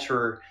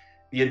adulterer,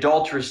 the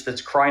adulteress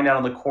that's crying out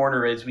on the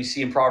corner, as we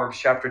see in Proverbs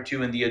chapter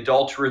 2, and the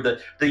adulterer,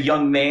 the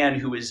young man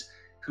who is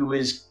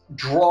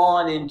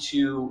drawn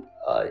into,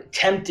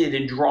 tempted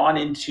and drawn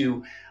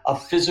into a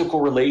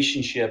physical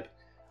relationship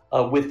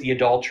with the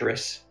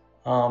adulteress.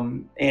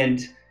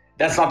 And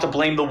that's not to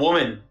blame the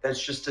woman.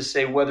 That's just to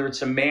say, whether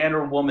it's a man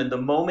or woman, the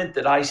moment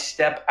that I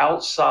step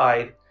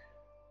outside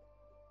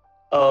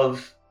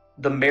of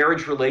the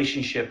marriage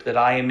relationship that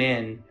I am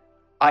in,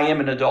 I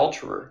am an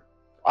adulterer.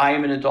 I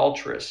am an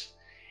adulteress.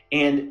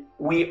 And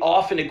we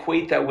often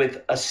equate that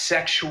with a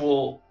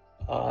sexual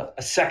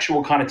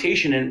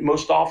connotation, and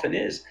most often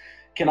is.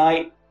 Can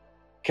I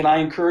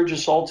encourage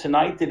us all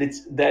tonight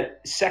that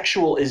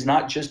sexual is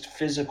not just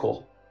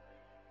physical?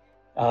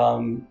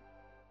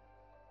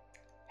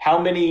 How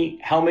many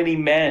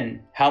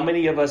men, how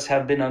many of us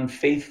have been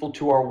unfaithful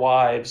to our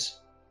wives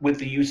with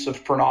the use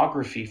of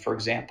pornography, for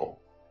example?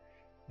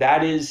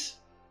 That is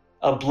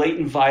a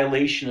blatant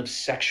violation of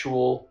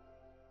sexual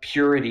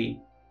purity.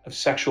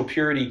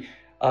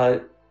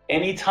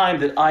 Anytime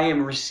that I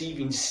am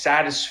receiving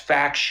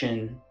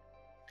satisfaction,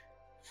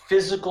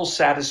 physical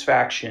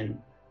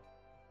satisfaction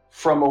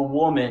from a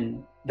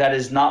woman that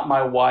is not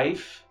my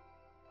wife,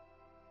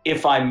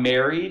 if I'm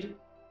married,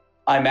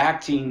 I'm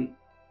acting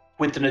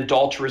with an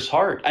adulterous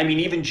heart. I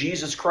mean, even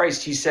Jesus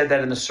Christ, he said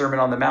that in the Sermon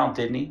on the Mount,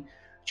 didn't he?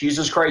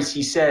 Jesus Christ,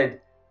 he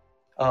said,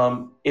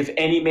 if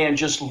any man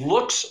just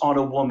looks on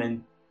a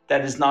woman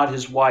that is not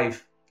his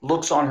wife,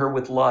 looks on her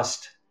with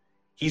lust,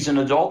 he's an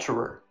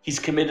adulterer. He's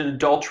committed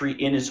adultery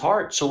in his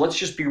heart. So let's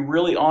just be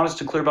really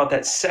honest and clear about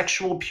that.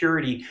 Sexual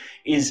purity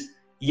is,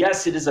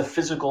 yes, it is a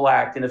physical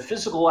act. And a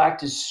physical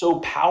act is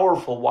so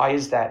powerful. Why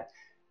is that?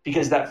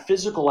 Because that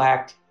physical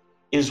act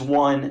is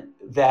one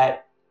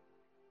that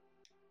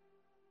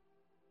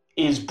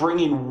is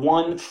bringing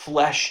one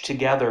flesh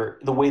together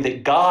the way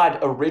that God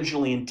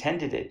originally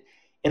intended it.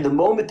 And the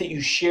moment that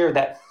you share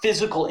that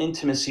physical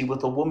intimacy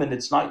with a woman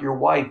that's not your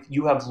wife,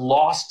 you have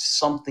lost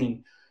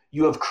something.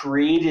 You have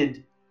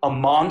created a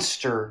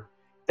monster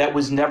that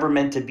was never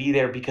meant to be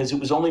there, because it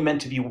was only meant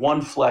to be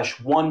one flesh,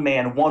 one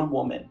man, one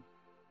woman.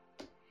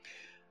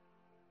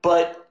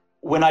 But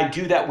when I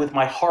do that with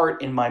my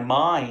heart and my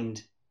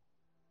mind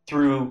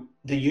through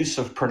the use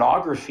of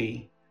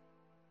pornography,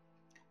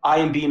 I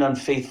am being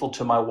unfaithful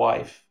to my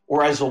wife.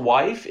 Or as a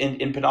wife,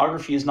 and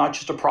pornography is not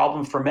just a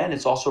problem for men,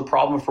 it's also a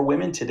problem for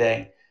women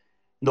today.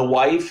 The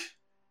wife,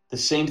 the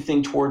same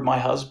thing toward my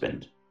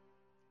husband.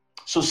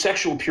 So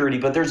sexual purity,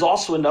 but there's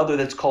also another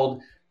that's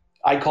called,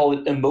 I call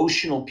it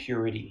emotional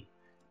purity.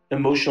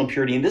 Emotional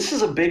purity, and this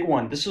is a big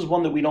one. This is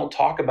one that we don't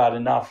talk about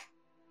enough.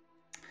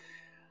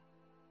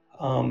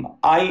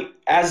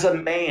 As a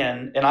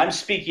man, and I'm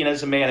speaking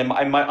as a man,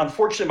 and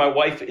unfortunately my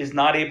wife is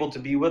not able to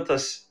be with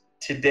us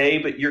today,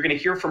 but you're going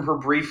to hear from her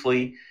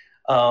briefly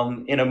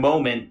in a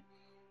moment.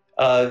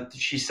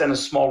 She sent a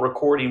small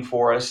recording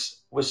for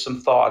us with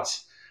some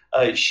thoughts.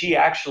 She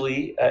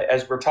actually,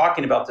 as we're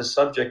talking about this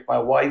subject, my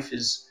wife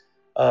is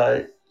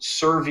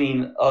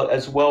serving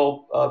as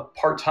well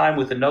part-time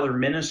with another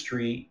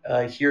ministry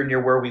here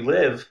near where we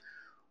live,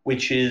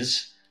 which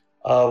is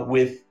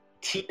with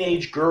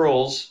teenage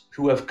girls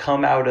who have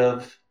come out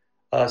of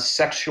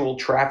sexual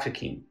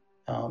trafficking.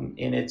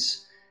 And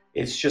it's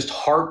just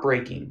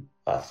heartbreaking.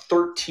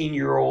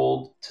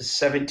 13-year-old to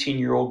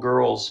 17-year-old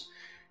girls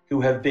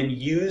who have been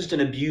used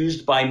and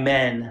abused by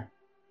men,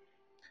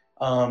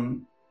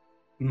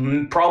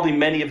 probably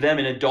many of them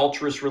in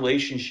adulterous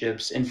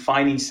relationships, and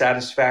finding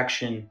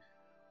satisfaction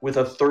with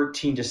a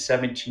 13 to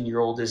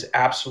 17-year-old is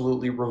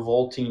absolutely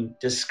revolting,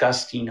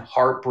 disgusting,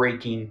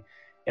 heartbreaking.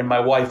 And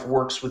my wife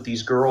works with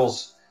these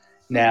girls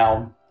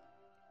now.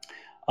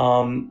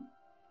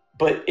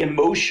 But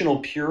emotional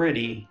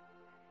purity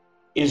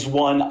is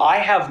one. I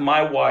have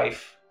my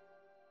wife,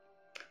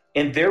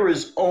 and there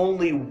is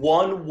only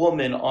one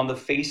woman on the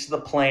face of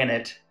the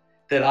planet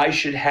that I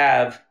should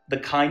have the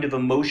kind of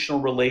emotional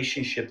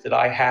relationship that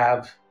I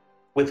have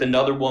with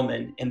another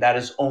woman, and that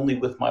is only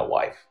with my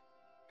wife.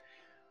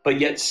 But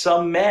yet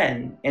some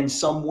men and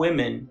some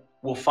women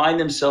will find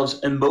themselves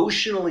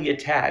emotionally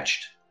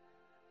attached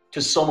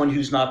to someone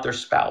who's not their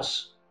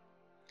spouse.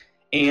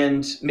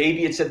 And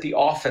maybe it's at the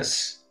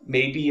office.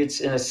 maybe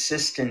it's an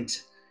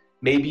assistant,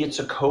 maybe it's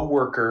a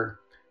coworker,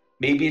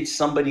 maybe it's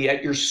somebody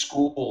at your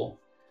school,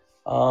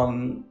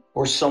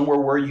 or somewhere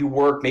where you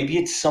work. Maybe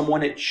it's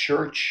someone at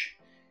church.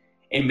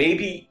 And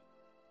maybe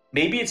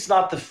it's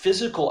not the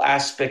physical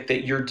aspect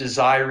that you're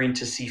desiring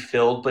to see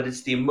filled, but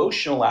it's the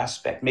emotional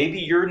aspect. Maybe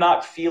you're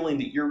not feeling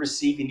that you're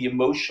receiving the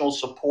emotional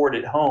support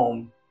at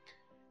home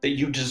that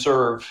you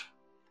deserve.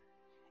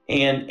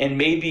 And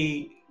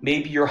maybe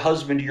your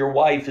husband or your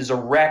wife is a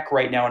wreck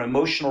right now, an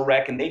emotional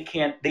wreck, and they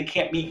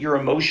can't meet your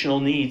emotional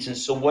needs. And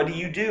so what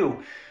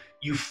do?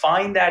 You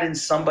find that in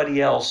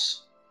somebody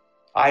else.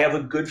 I have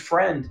a good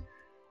friend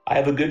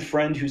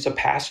who's a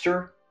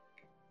pastor,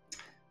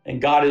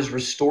 and God has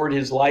restored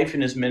his life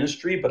and his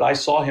ministry, but I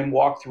saw him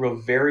walk through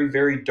a very,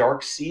 very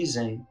dark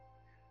season.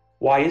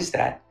 Why is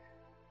that?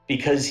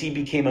 Because he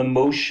became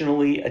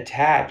emotionally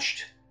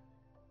attached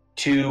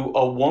to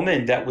a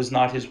woman that was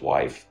not his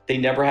wife. They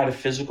never had a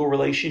physical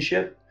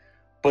relationship,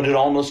 but it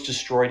almost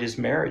destroyed his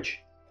marriage.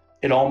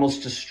 It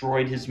almost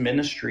destroyed his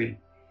ministry.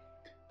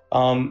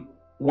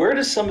 Where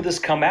does some of this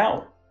come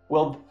out?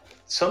 Well,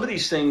 some of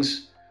these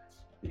things,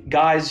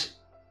 guys,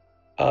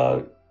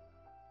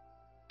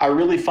 I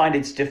really find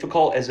it's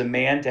difficult as a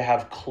man to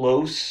have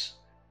close.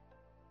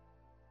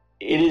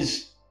 It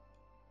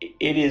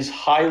is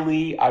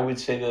highly, I would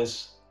say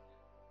this,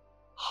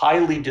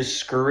 highly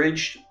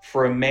discouraged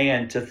for a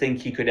man to think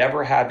he could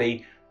ever have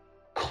a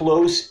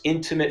close,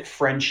 intimate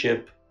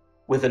friendship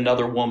with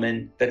another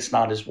woman that's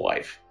not his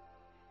wife.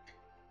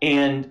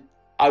 And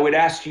I would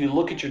ask you,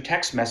 look at your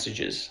text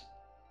messages,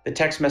 the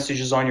text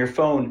messages on your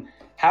phone.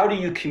 How do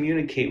you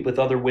communicate with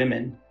other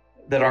women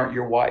that aren't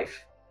your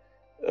wife?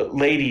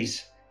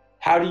 Ladies,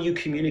 how do you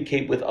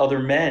communicate with other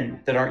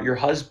men that aren't your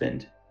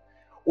husband?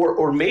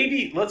 Or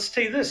maybe, let's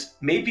say this,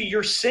 maybe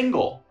you're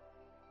single,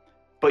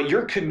 but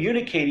you're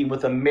communicating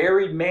with a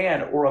married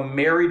man or a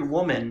married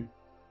woman,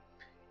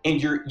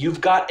 and you've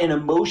got an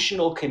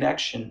emotional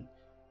connection.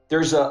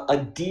 There's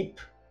a deep,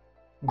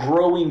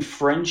 growing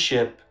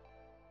friendship,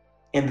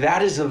 and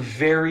that is a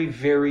very,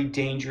 very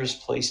dangerous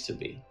place to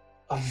be.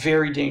 A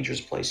very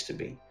dangerous place to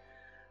be.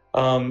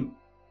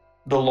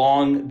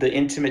 The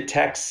intimate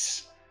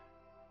texts,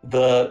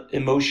 the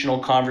emotional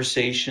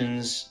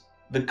conversations,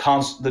 the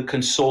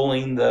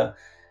consoling,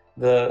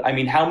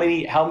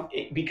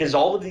 because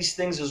all of these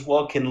things as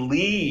well can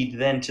lead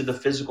then to the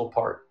physical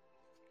part.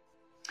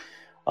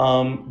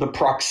 The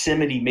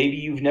proximity, maybe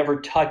you've never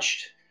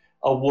touched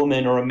a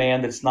woman or a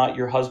man that's not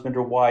your husband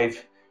or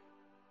wife,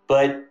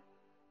 but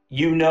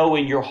you know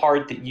in your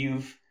heart that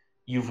you've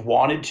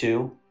wanted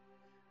to,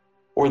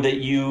 or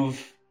that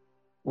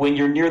when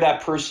you're near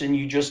that person,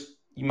 you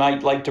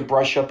might like to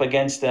brush up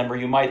against them, or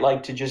you might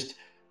like to just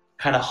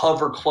kind of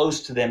hover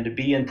close to them, to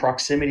be in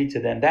proximity to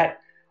them.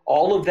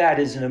 All of that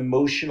is an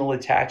emotional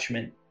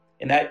attachment,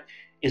 and that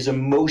is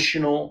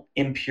emotional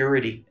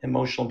impurity.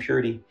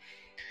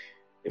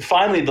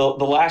 Finally, the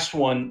last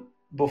one,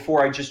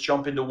 before I just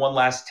jump into one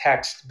last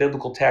text,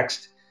 biblical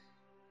text,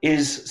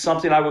 is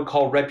something I would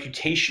call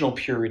reputational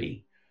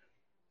purity.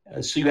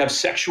 So you have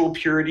sexual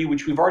purity,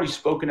 which we've already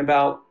spoken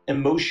about,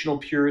 emotional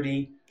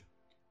purity,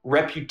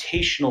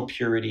 reputational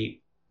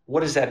purity.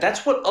 What is that?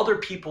 That's what other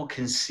people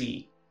can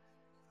see.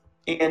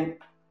 And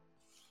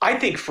I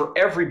think for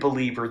every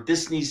believer,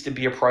 this needs to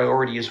be a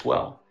priority as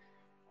well.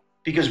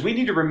 Because we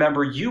need to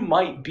remember, you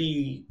might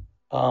be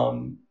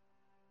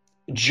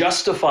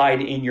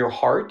justified in your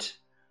heart,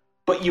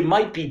 but you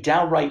might be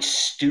downright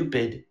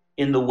stupid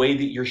in the way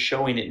that you're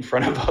showing it in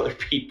front of other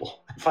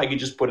people, if I could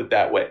just put it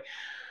that way.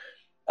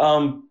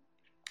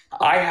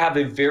 I have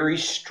a very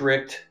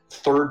strict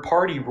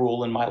third-party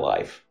rule in my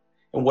life.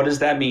 And what does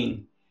that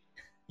mean?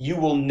 You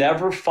will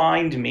never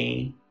find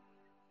me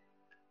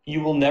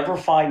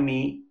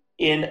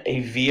in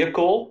a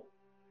vehicle,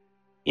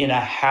 in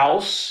a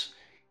house,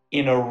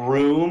 in a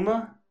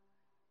room,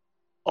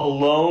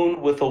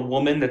 alone with a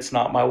woman that's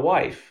not my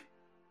wife.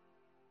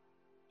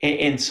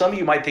 And some of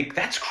you might think,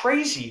 that's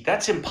crazy,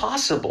 that's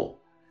impossible.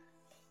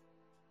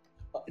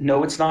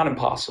 No, it's not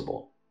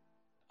impossible.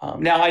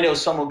 Now, I know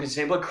someone could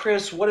say, but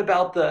Chris, what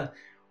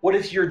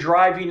if you're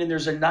driving and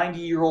there's a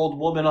 90-year-old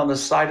woman on the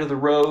side of the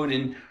road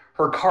and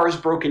her car's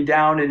broken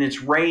down and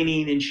it's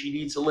raining and she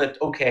needs a lift?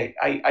 Okay,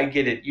 I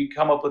get it. You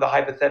come up with a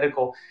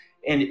hypothetical,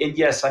 and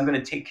yes, I'm going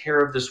to take care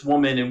of this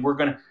woman, and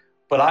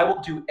but I will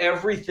do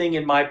everything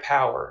in my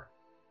power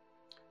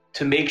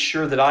to make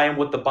sure that I am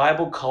what the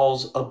Bible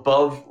calls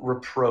above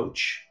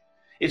reproach.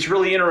 It's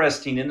really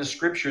interesting in the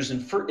scriptures,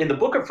 in the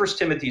book of 1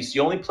 Timothy, it's the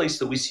only place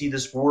that we see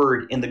this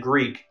word in the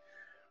Greek,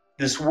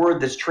 this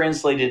word that's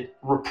translated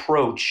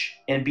reproach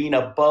and being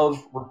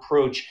above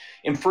reproach.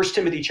 In 1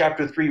 Timothy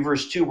chapter 3,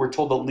 verse 2, we're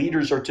told that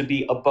leaders are to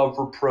be above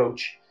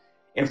reproach.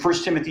 In 1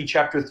 Timothy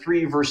chapter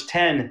 3, verse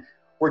 10,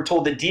 we're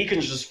told that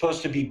deacons are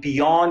supposed to be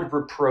beyond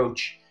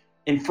reproach.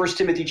 In 1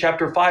 Timothy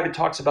chapter 5, it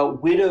talks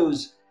about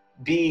widows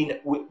being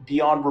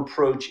beyond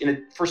reproach.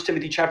 In 1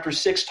 Timothy chapter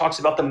 6 talks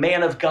about the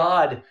man of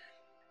God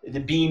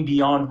being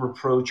beyond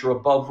reproach or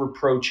above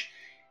reproach.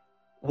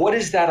 What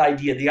is that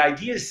idea? The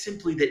idea is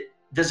simply that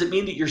Does it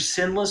mean that you're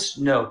sinless?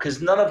 No,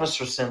 because none of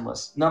us are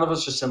sinless. None of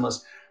us are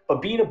sinless.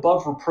 But being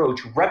above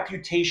reproach,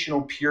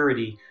 reputational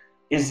purity,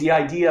 is the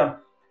idea.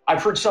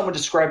 I've heard someone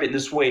describe it in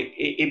this way.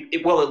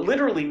 It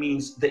literally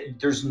means that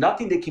there's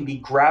nothing that can be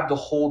grabbed a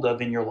hold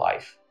of in your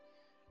life,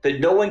 that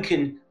no one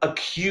can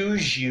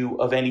accuse you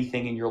of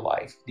anything in your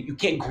life, that you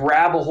can't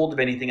grab a hold of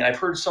anything. And I've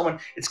heard someone,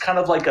 it's kind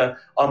of like a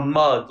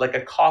mug, like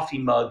a coffee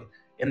mug,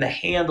 and the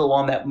handle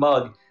on that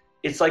mug,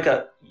 it's like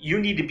you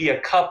need to be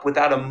a cup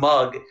without a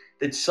mug,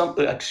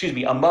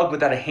 a mug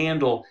without a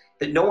handle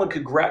that no one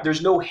could grab.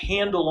 There's no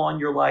handle on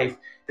your life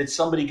that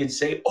somebody could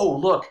say, oh,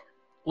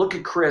 look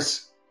at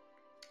Chris.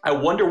 I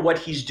wonder what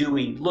he's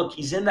doing. Look,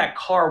 he's in that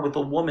car with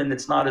a woman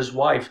that's not his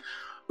wife.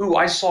 Ooh,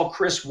 I saw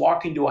Chris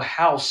walk into a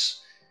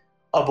house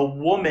of a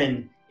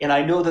woman, and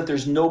I know that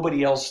there's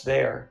nobody else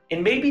there.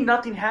 And maybe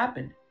nothing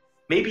happened.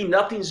 Maybe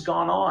nothing's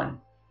gone on.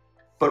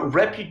 But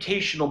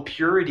reputational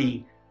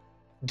purity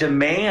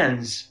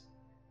demands,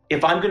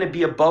 if I'm going to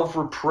be above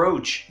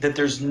reproach, that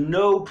there's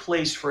no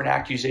place for an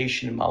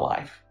accusation in my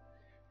life.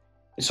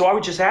 And so I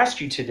would just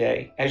ask you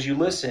today, as you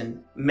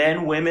listen,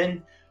 men,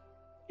 women,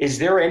 is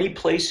there any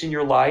place in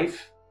your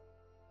life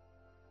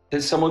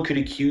that someone could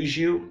accuse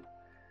you?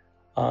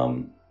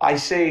 I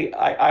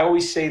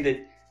always say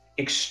that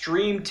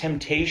extreme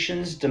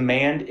temptations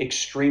demand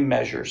extreme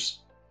measures.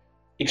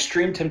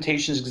 Extreme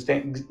temptations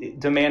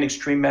demand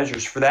extreme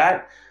measures. For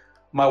that,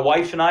 my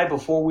wife and I,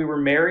 before we were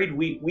married,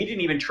 we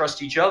didn't even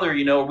trust each other.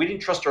 We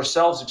didn't trust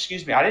ourselves.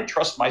 I didn't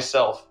trust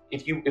myself.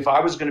 If I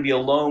was going to be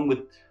alone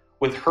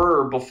with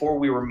her before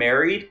we were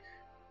married,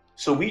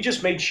 so we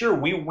just made sure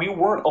we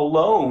weren't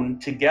alone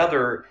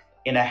together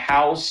in a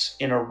house,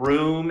 in a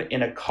room,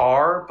 in a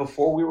car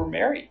before we were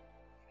married.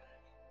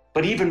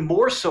 But even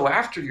more so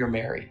after you're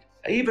married,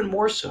 even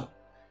more so.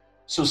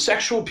 So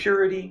sexual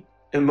purity,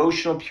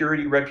 emotional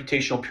purity,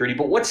 reputational purity.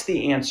 But what's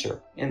the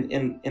answer?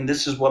 And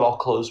this is what I'll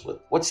close with.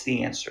 What's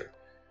the answer?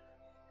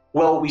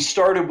 Well, we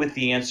started with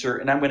the answer,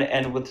 and I'm going to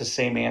end with the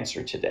same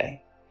answer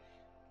today.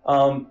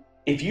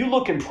 If you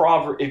look in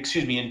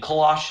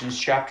Colossians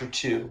chapter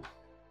 2,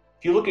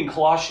 if you look in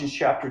Colossians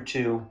chapter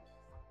 2,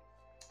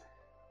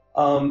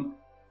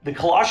 the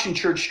Colossian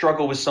church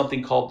struggled with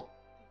something called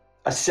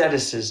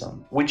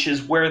asceticism, which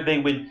is where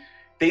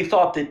they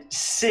thought that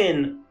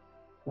sin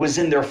was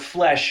in their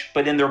flesh,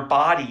 but in their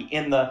body,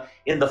 in the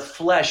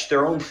flesh,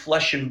 their own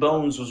flesh and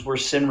bones was where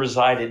sin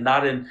resided,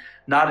 not in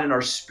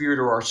our spirit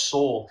or our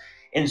soul.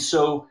 And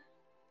so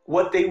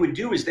what they would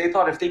do is they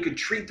thought if they could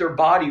treat their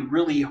body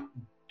really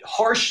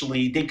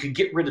harshly, they could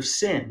get rid of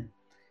sin.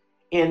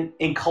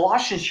 In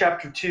Colossians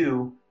chapter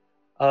 2,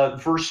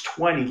 verse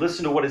 20,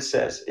 listen to what it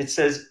says. It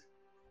says,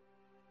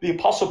 the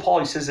Apostle Paul,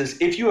 he says this,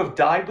 if you have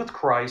died with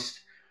Christ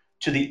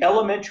to the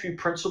elementary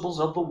principles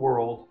of the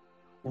world,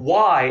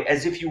 why,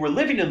 as if you were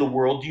living in the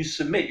world, do you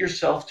submit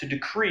yourself to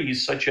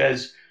decrees such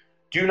as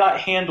do not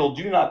handle,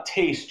 do not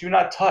taste, do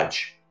not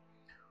touch,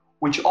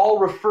 which all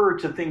refer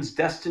to things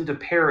destined to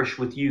perish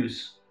with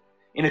use,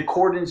 in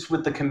accordance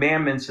with the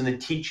commandments and the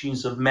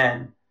teachings of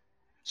men.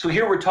 So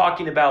here we're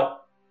talking about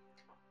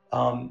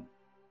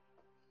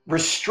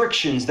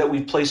restrictions that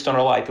we've placed on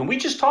our life. And we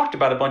just talked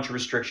about a bunch of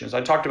restrictions.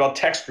 I talked about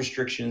text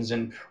restrictions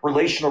and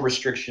relational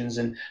restrictions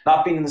and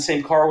not being in the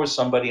same car with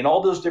somebody and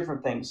all those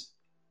different things.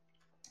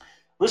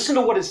 Listen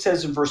to what it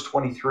says in verse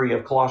 23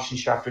 of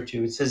Colossians chapter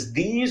 2. It says,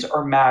 these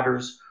are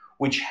matters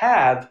which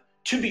have,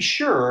 to be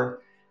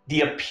sure,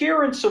 the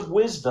appearance of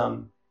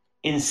wisdom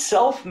in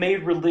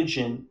self-made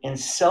religion and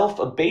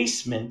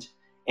self-abasement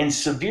and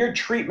severe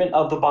treatment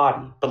of the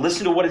body. But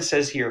listen to what it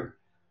says here.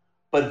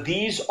 But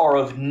these are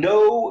of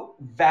no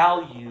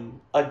value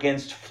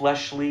against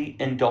fleshly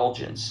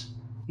indulgence.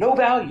 No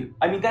value.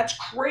 I mean, that's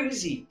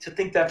crazy to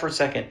think that for a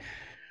second.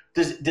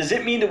 Does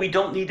it mean that we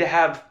don't need to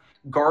have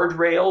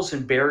guardrails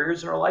and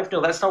barriers in our life?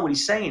 No, that's not what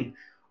he's saying.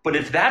 But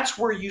if that's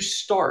where you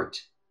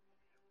start,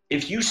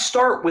 if you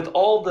start with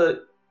all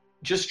the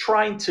just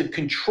trying to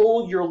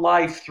control your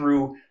life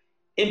through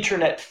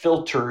internet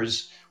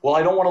filters, well,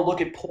 I don't want to look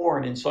at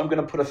porn, and so I'm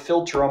going to put a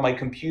filter on my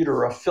computer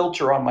or a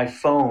filter on my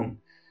phone.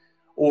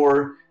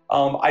 Or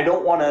I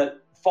don't want to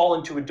fall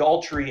into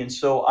adultery, and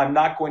so I'm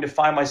not going to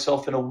find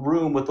myself in a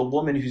room with a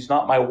woman who's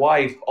not my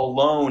wife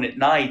alone at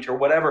night or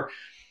whatever,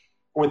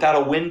 or without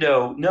a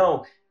window.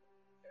 No,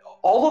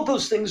 all of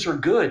those things are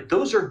good.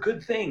 Those are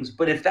good things.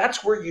 But if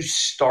that's where you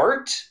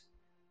start,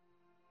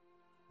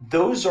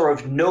 those are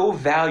of no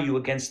value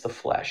against the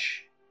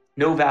flesh.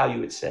 No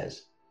value, it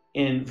says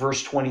in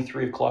verse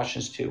 23 of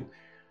Colossians 2.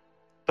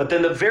 But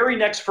then the very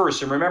next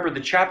verse, and remember the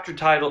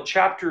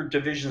chapter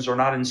divisions are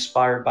not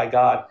inspired by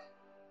God.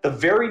 The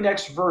very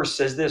next verse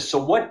says this.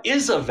 So what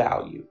is of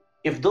value?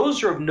 If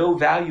those are of no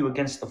value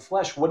against the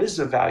flesh, what is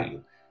of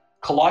value?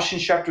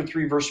 Colossians chapter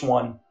 3, verse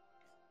 1.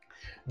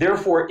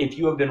 Therefore, if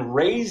you have been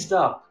raised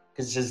up,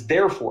 because it says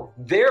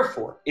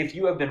therefore, if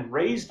you have been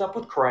raised up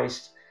with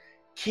Christ,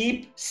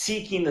 keep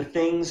seeking the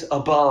things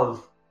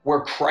above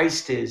where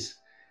Christ is,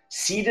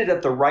 seated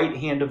at the right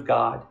hand of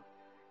God.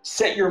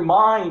 Set your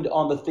mind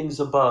on the things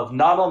above,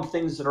 not on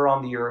things that are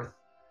on the earth.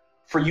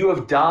 For you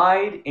have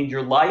died, and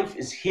your life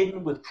is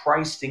hidden with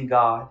Christ in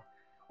God.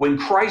 When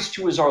Christ,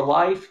 who is our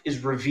life,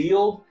 is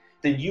revealed,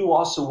 then you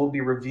also will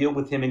be revealed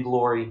with him in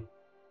glory.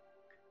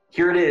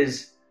 Here it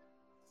is.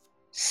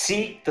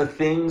 Seek the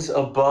things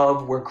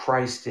above where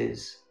Christ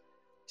is.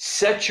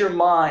 Set your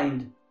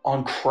mind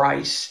on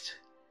Christ.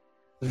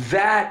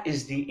 That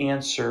is the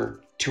answer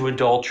to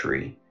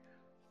adultery.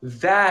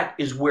 That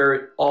is where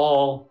it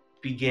all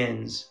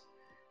begins.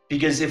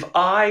 Because if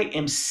I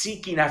am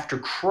seeking after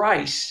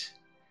Christ,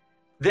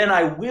 then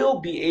I will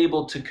be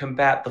able to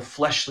combat the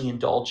fleshly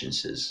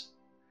indulgences.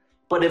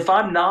 But if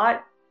I'm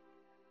not,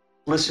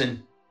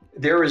 listen,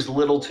 there is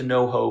little to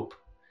no hope,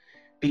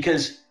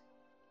 because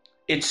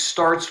it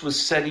starts with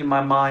setting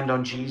my mind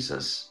on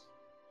Jesus.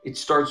 It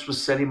starts with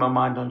setting my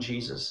mind on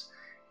Jesus.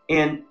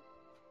 And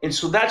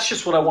so that's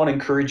just what I want to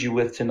encourage you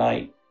with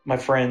tonight, my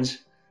friends.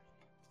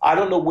 I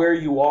don't know where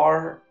you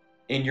are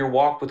in your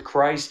walk with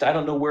Christ. I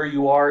don't know where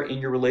you are in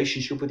your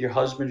relationship with your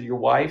husband or your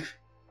wife.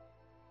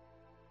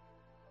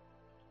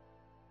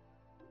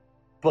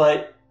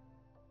 But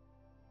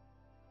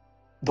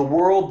the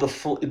world,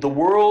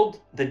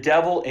 the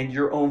devil, and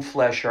your own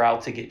flesh are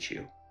out to get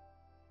you.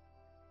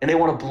 And they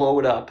want to blow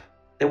it up.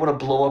 They want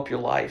to blow up your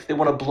life. They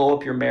want to blow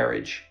up your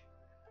marriage.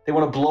 They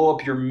want to blow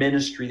up your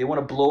ministry. They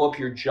want to blow up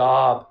your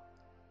job.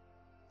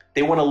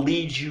 They want to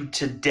lead you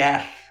to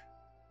death.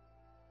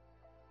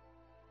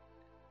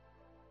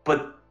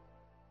 But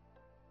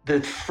the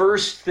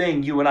first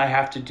thing you and I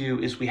have to do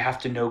is we have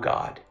to know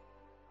God.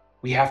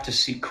 We have to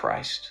seek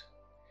Christ.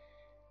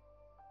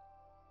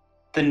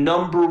 The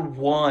number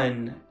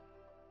one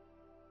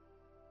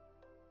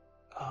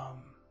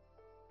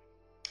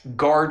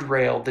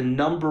guardrail, the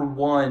number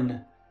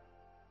one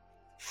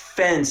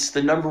fence,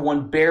 the number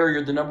one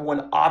barrier, the number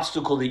one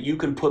obstacle that you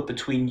can put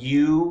between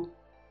you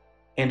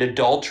and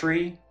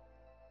adultery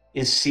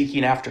is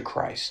seeking after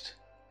Christ.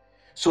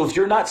 So if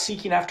you're not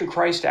seeking after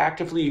Christ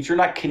actively, if you're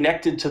not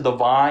connected to the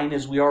vine,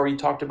 as we already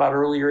talked about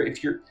earlier,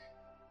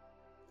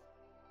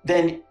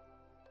 then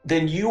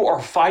you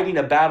are fighting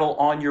a battle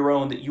on your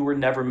own that you were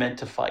never meant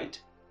to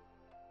fight.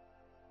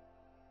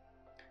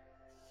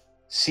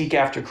 Seek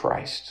after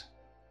Christ.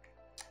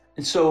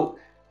 And so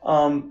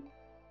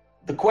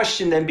the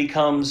question then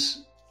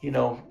becomes,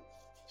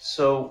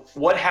 so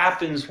what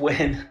happens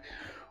when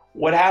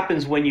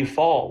you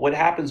fall? What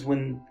happens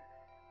when,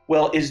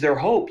 well, is there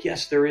hope?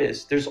 Yes, there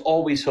is. There's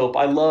always hope.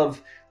 I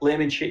love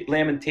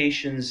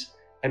Lamentations,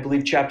 I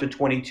believe chapter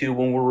 22,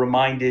 when we're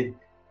reminded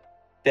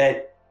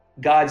that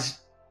God's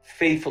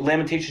faithful,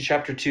 Lamentations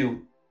chapter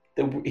 2,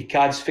 that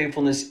God's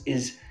faithfulness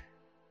is,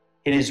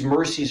 and his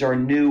mercies are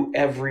new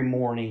every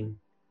morning.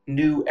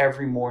 New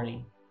every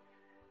morning.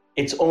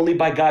 It's only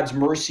by God's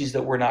mercies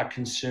that we're not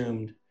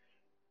consumed,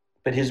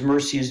 but his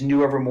mercy is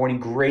new every morning.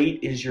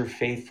 Great is your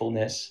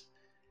faithfulness.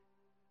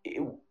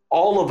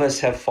 All of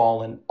us have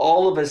fallen.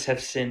 All of us have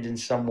sinned in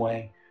some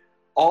way.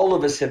 All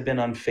of us have been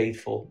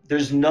unfaithful.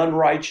 There's none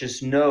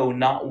righteous, no,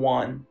 not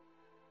one.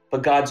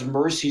 But God's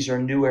mercies are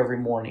new every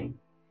morning.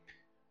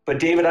 But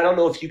David, I don't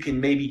know if you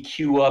can maybe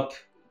cue up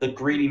the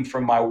greeting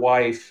from my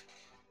wife.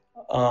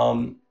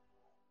 But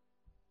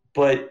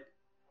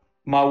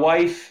my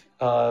wife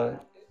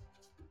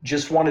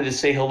just wanted to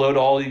say hello to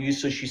all of you.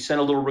 So she sent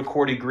a little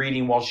recorded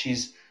greeting while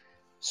she's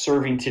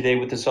serving today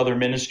with this other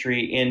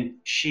ministry. And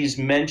she's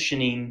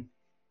mentioning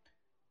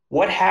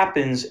what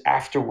happens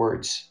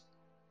afterwards.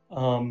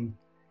 And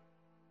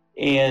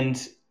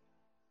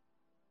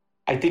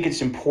I think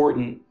it's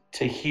important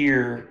to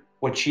hear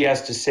what she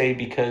has to say,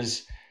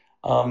 because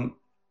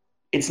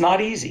it's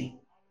not easy.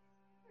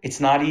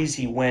 It's not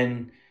easy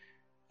when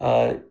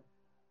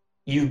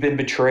you've been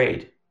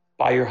betrayed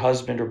by your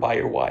husband or by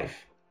your wife.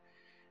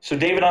 So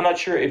David, I'm not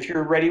sure if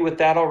you're ready with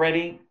that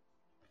already.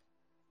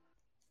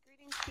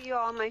 Greetings to you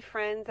all, my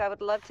friends. I would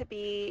love to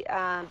be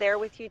there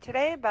with you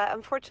today, but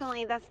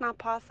unfortunately that's not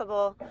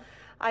possible.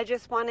 I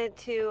just wanted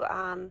to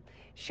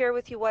share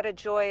with you what a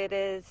joy it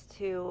is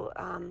to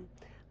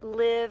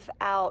live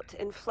out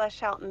and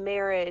flesh out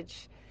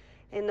marriage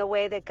in the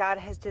way that God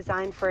has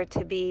designed for it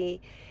to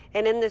be.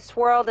 And in this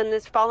world, in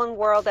this fallen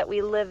world that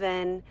we live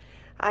in,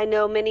 I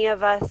know many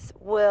of us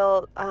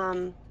will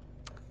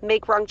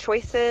make wrong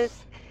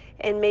choices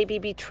and maybe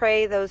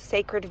betray those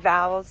sacred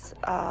vows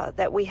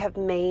that we have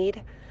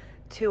made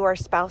to our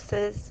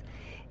spouses.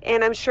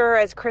 And I'm sure,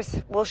 as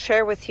Chris will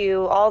share with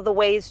you, all the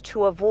ways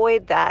to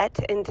avoid that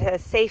and to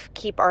safe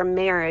keep our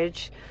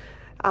marriage.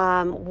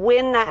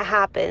 When that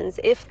happens,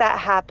 if that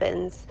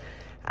happens,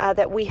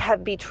 that we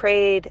have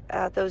betrayed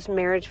those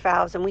marriage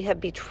vows and we have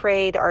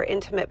betrayed our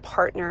intimate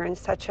partner in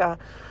such a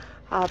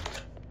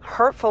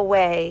hurtful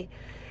way.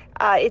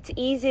 It's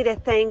easy to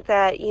think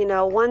that,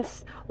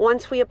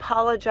 once we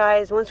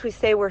apologize, once we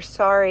say we're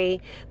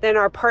sorry, then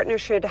our partner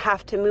should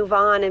have to move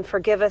on and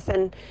forgive us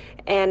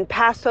and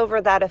pass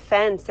over that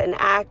offense and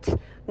act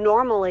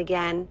normal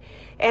again.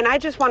 And I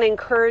just want to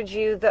encourage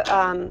you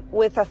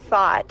with a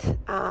thought.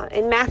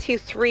 In Matthew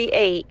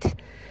 3:8,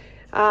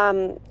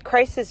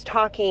 Christ is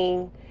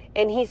talking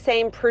and he's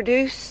saying,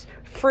 produce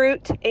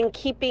fruit in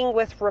keeping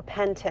with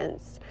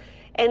repentance.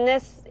 And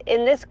this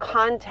in this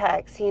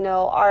context,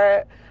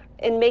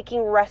 in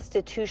making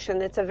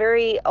restitution, it's a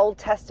very Old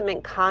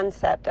Testament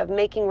concept of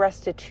making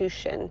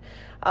restitution,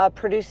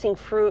 producing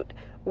fruit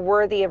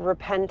worthy of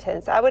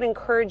repentance. I would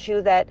encourage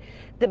you that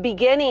the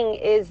beginning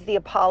is the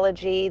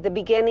apology. The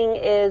beginning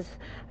is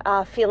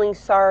feeling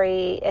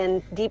sorry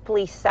and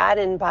deeply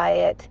saddened by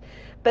it.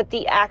 But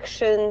the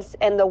actions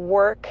and the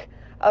work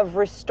of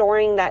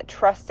restoring that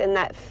trust and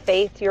that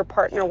faith your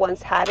partner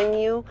once had in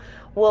you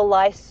will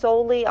lie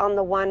solely on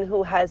the one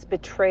who has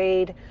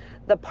betrayed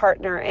the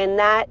partner, and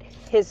that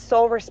his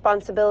sole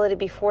responsibility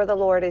before the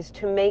Lord is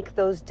to make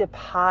those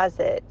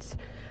deposits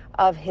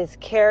of his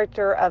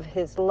character, of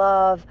his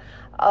love,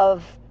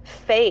 of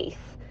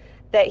faith,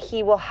 that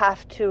he will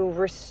have to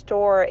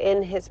restore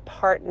in his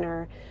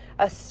partner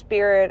a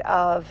spirit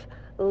of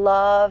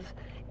love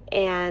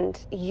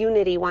and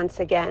unity once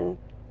again.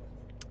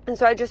 And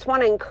so I just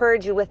want to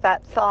encourage you with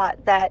that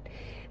thought that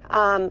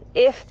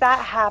if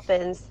that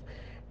happens,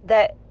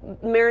 that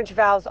marriage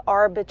vows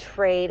are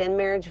betrayed and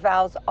marriage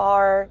vows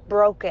are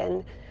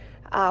broken,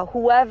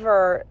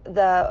 whoever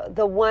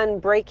the one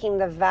breaking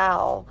the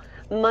vow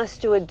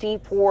must do a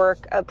deep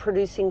work of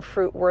producing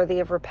fruit worthy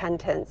of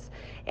repentance.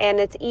 And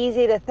it's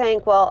easy to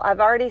think, well,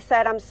 I've already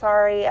said I'm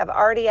sorry, I've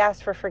already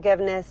asked for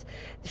forgiveness,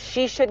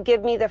 she should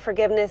give me the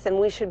forgiveness and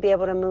we should be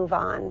able to move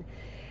on.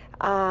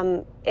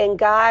 And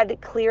God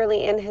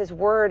clearly in his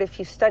word, if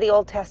you study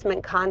Old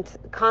Testament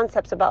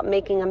concepts about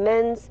making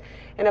amends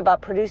and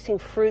about producing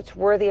fruits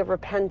worthy of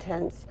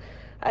repentance,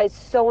 it's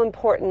so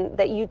important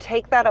that you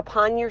take that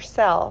upon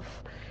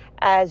yourself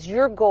as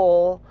your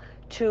goal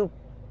to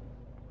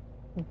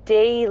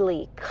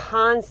daily,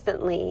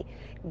 constantly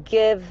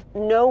give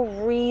no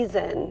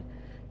reason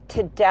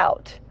to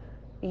doubt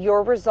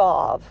your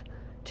resolve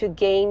to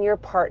gain your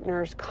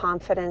partner's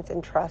confidence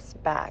and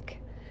trust back.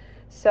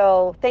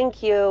 So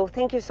thank you.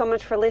 Thank you so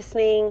much for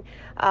listening.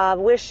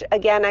 Wish,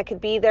 again, I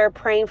could be there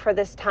praying for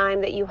this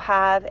time that you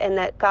have, and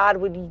that God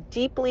would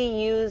deeply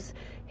use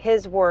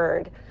his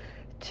word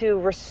to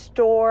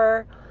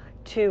restore,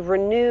 to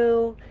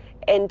renew,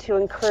 and to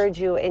encourage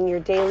you in your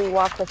daily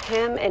walk with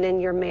him and in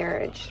your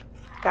marriage.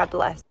 God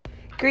bless.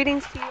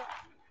 Greetings to you.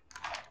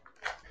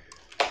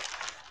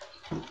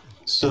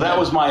 So that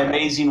was my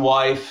amazing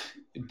wife,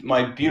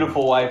 my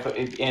beautiful wife,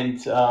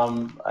 and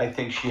I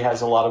think she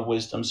has a lot of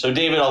wisdom. So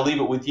David, I'll leave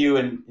it with you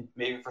and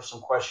maybe for some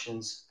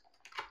questions.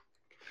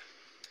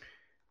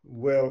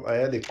 Well, I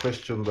had a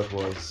question that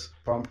was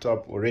pumped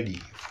up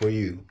already for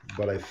you,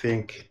 but I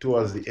think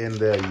towards the end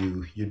there,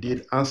 you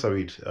did answer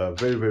it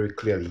very, very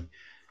clearly.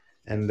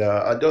 And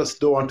I just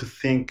don't want to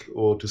think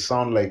or to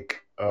sound like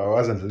I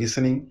wasn't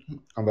listening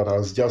and that I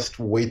was just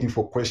waiting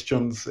for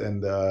questions.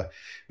 And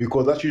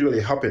because that usually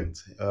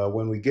happens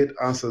when we get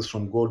answers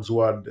from God's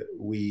word,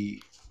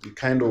 we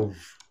kind of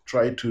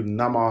try to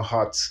numb our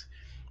hearts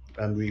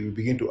and we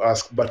begin to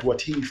ask, but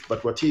what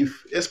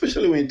if,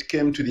 especially when it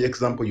came to the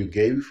example you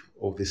gave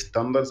of the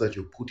standards that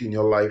you put in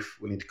your life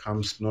when it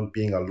comes to not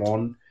being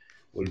alone,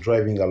 or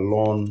driving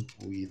alone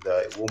with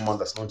a woman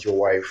that's not your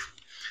wife.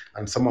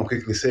 And someone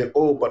quickly say,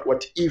 oh, but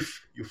what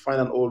if you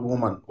find an old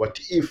woman? What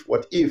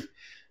if?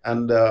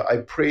 And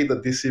I pray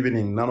that this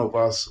evening, none of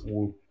us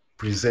will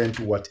present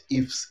what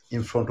ifs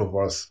in front of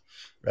us,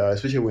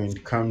 especially when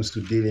it comes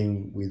to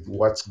dealing with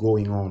what's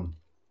going on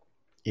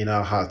in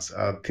our hearts.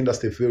 I think that's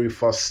the very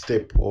first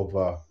step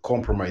of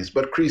compromise.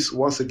 But Chris,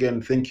 once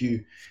again, thank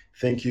you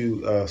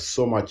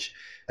so much.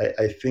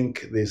 I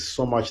think there's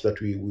so much that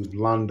we've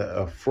learned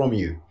from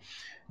you.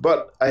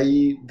 But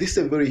this is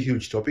a very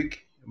huge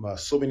topic.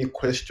 So many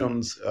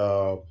questions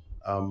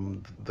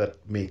that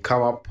may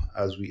come up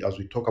as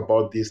we talk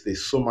about this.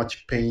 There's so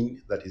much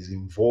pain that is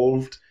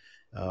involved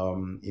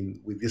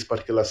with this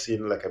particular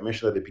sin. Like I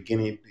mentioned at the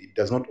beginning, it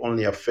does not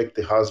only affect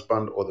the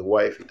husband or the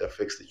wife, it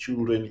affects the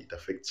children, it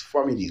affects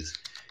families,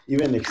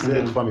 even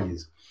extended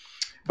families.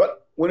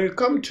 But when we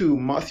come to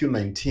Matthew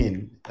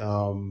 19,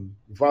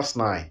 verse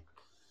 9,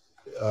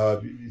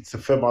 it's a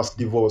famous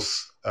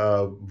divorce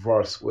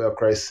verse where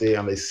Christ says,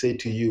 and I say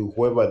to you,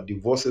 whoever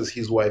divorces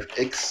his wife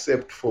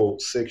except for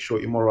sexual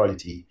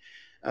immorality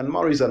and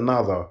marries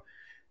another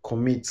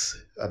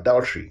commits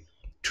adultery.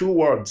 Two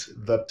words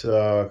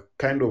that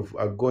kind of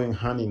are going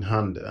hand in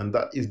hand, and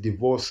that is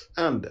divorce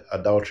and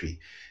adultery.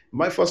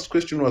 My first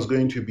question was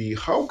going to be,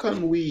 how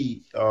can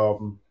we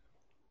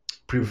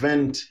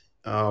prevent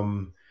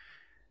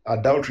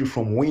adultery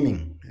from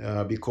winning,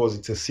 because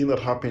it's a sin that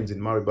happens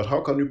in marriage, but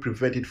how can we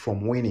prevent it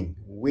from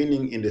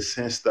winning in the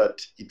sense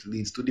that it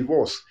leads to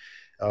divorce?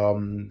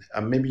 And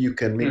maybe you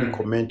can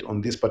comment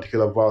on this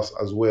particular verse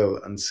as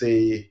well and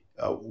say,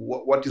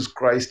 what is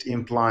Christ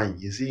implying?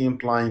 Is he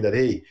implying that,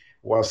 hey,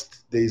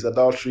 whilst there is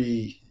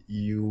adultery,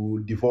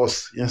 you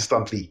divorce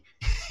instantly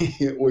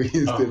or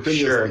instantaneously?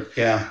 Sure.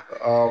 Yeah.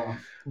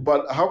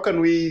 But how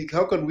can we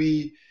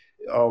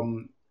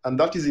and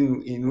that is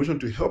in relation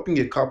to helping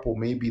a couple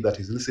maybe that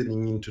is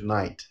listening in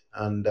tonight,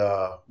 and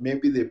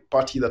maybe the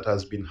party that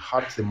has been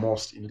hurt the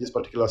most in this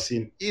particular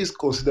sin is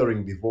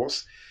considering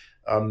divorce,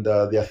 and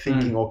they are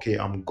thinking, okay,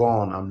 I'm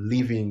gone, I'm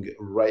leaving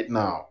right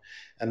now.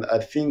 And I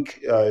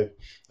think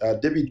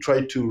David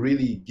tried to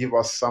really give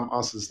us some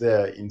answers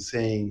there in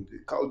saying,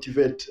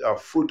 cultivate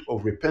fruit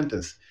of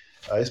repentance,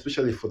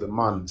 especially for the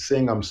man.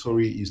 Saying I'm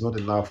sorry is not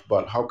enough,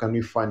 but how can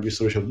we find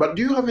restoration? But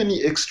do you have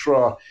any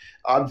extra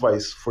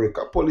advice for a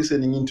couple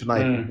listening in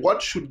tonight?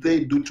 What should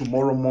they do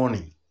tomorrow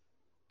morning?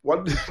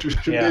 What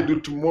should they do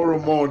tomorrow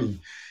morning?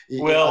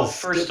 Well,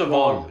 first of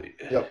all,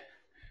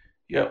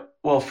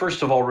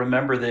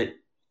 remember that,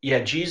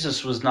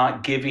 Jesus was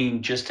not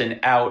giving just an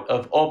out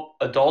of,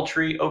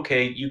 adultery,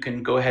 okay, you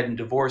can go ahead and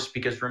divorce,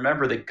 because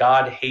remember that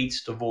God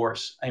hates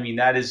divorce. I mean,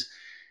 that is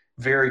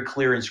very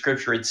clear in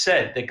Scripture. It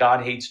said that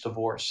God hates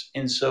divorce.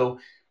 And so,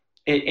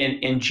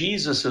 and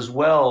Jesus as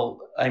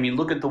well, I mean,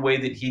 look at the way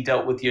that he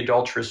dealt with the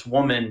adulterous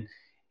woman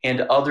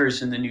and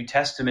others in the New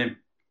Testament.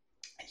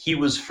 He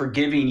was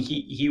forgiving.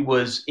 He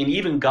was, and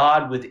even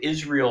God with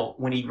Israel,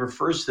 when he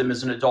refers to them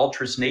as an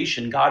adulterous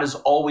nation, God is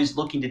always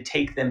looking to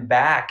take them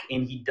back,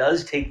 and he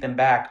does take them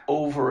back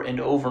over and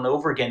over and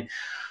over again.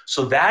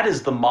 So that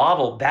is the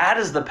model. That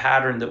is the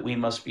pattern that we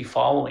must be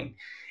following.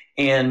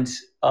 And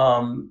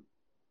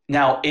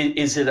now,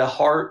 is it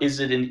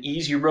an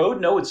easy road?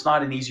 No, it's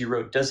not an easy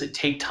road. Does it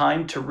take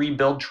time to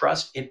rebuild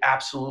trust? It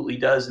absolutely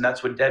does. And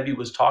that's what Debbie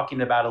was talking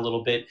about a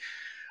little bit.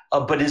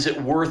 But is it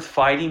worth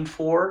fighting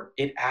for?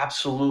 It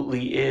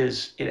absolutely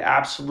is. It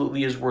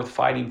absolutely is worth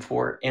fighting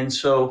for. And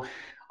so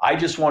I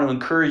just want to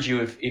encourage you,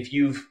 if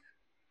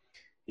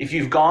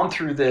you've gone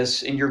through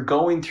this and you're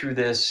going through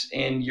this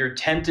and you're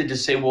tempted to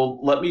say, well,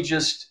 let me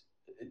just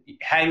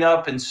hang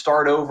up and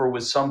start over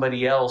with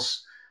somebody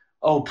else.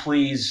 Oh,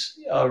 please,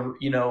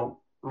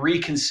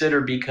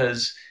 reconsider,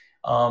 because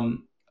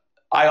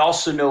I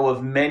also know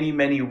of many,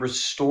 many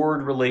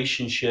restored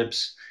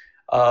relationships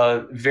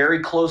very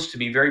close to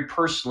me, very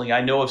personally.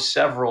 I know of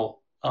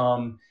several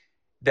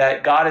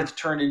that God has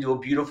turned into a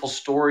beautiful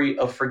story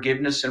of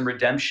forgiveness and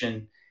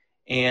redemption.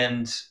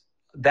 And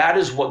that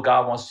is what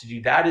God wants to do.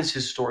 That is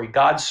his story.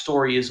 God's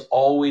story is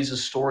always a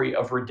story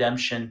of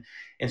redemption.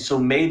 And so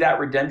may that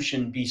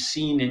redemption be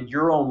seen in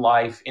your own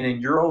life and in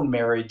your own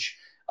marriage.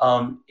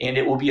 And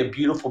it will be a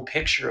beautiful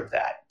picture of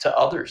that to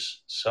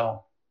others.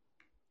 So.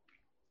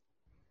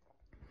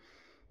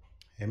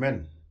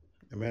 Amen.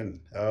 Amen.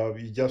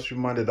 You just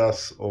reminded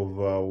us of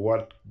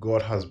what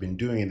God has been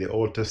doing in the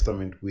Old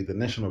Testament with the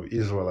nation of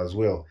Israel as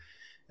well,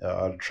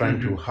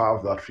 trying to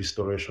have that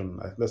restoration.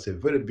 That's a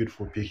very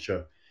beautiful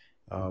picture,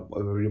 a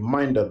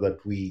reminder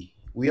that we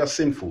are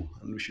sinful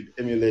and we should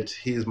emulate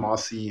his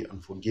mercy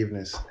and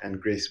forgiveness and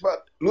grace.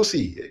 But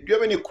Lucy, do you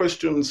have any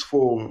questions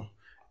for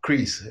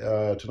Chris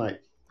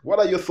tonight? What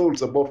are your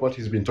thoughts about what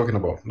he's been talking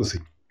about, Lucy?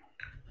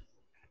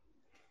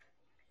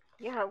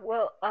 Yeah,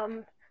 well,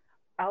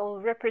 I'll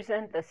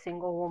represent the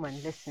single woman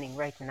listening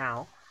right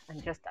now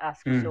and just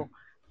ask, so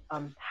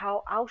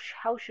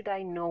how should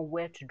I know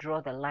where to draw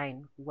the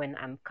line when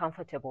I'm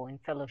comfortable in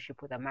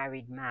fellowship with a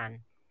married man,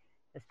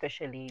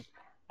 especially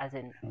as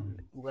in,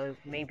 well,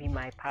 maybe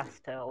my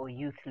pastor or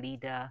youth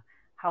leader?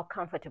 How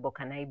comfortable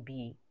can I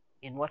be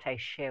in what I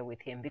share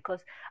with him?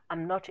 Because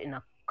I'm not in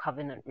a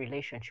covenant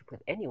relationship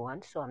with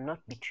anyone, so I'm not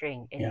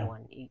betraying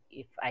anyone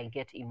if I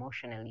get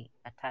emotionally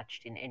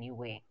attached in any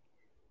way,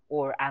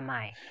 or am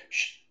I?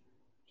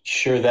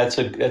 Sure, that's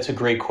a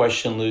great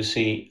question,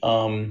 Lucy.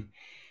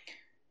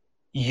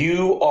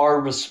 You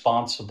are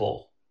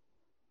responsible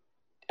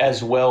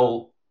as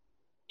well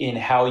in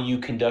how you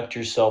conduct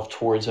yourself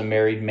towards a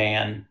married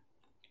man,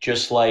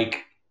 just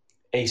like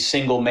a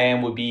single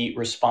man would be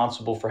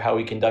responsible for how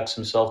he conducts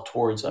himself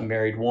towards a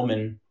married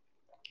woman.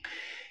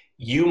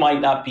 You might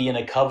not be in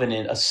a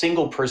covenant, a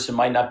single person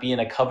might not be in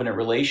a covenant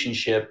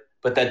relationship,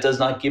 but that does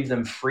not give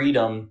them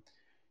freedom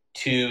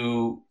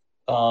to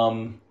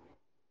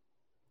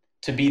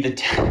be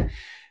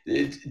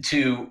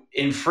to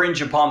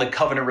infringe upon the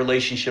covenant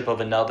relationship of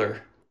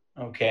another,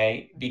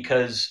 okay?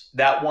 Because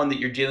that one that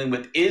you're dealing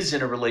with is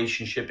in a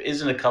relationship,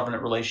 is in a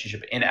covenant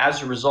relationship. And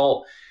as a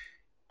result,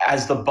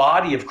 as the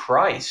body of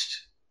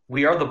Christ,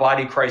 we are the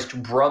body of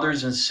Christ,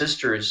 brothers and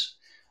sisters.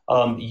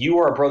 You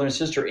are a brother and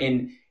sister,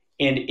 and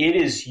it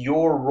is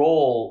your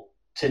role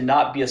to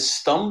not be a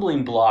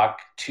stumbling block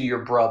to your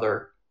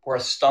brother or a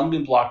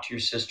stumbling block to your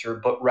sister,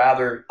 but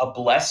rather a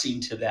blessing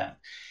to them.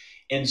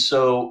 And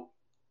so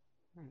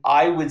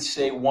I would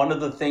say one of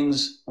the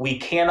things we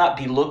cannot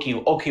be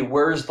looking, okay,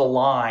 where's the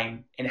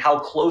line and how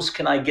close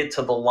can I get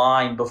to the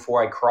line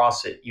before I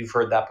cross it? You've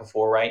heard that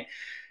before, right?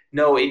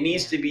 No, it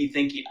needs to be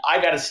thinking,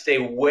 I got to stay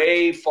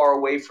way far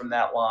away from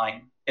that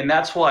line. And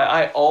that's why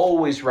I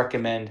always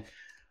recommend,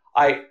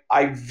 I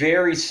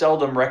very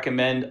seldom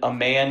recommend a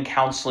man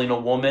counseling a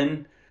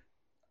woman.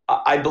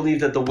 I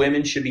believe that the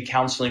women should be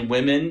counseling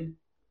women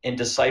and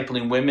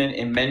discipling women,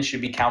 and men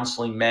should be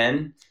counseling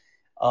men.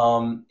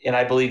 And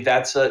I believe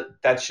that's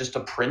just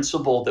a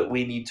principle that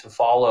we need to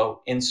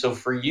follow. And so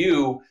for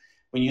you,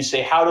 when you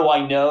say, how do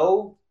I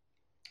know?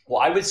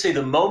 Well, I would say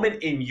the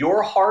moment in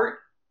your heart,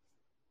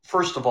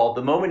 first of all,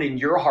 the moment in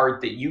your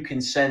heart that you can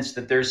sense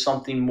that there's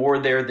something more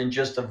there than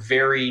just a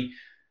very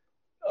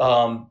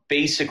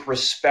basic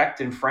respect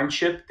and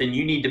friendship, then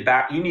you need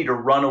to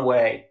run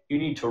away. You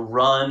need to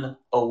run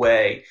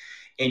away.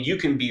 And you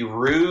can be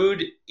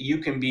rude. You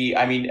can be,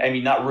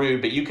 not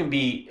rude, but you can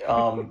be,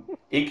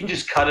 you can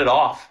just cut it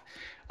off.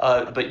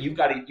 But you've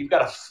got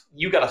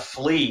to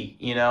flee,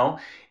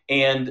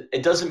 and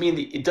it doesn't mean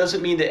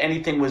that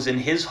anything was in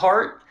his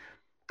heart,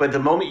 but the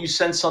moment you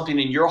sense something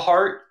in your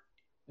heart,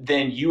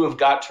 then you have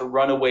got to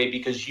run away,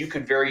 because you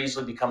could very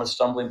easily become a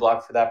stumbling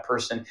block for that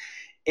person.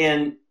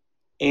 And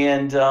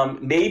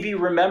maybe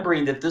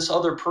remembering that this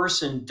other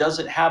person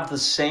doesn't have the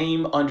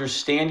same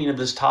understanding of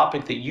this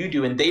topic that you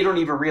do, and they don't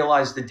even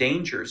realize the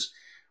dangers.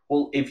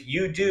 Well, if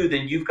you do,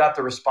 then you've got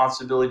the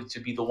responsibility to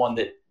be the one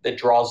that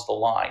draws the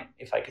line,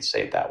 if I could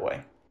say it that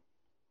way.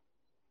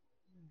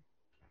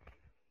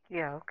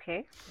 Yeah,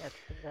 okay.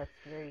 That's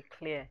very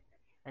clear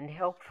and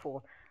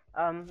helpful.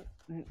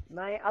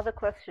 My other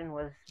question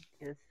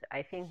is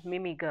I think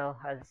Mimi Girl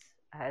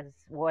has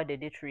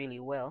worded it really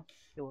well.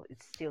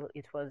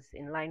 It was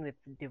in line with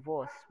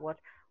divorce. What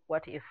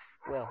if,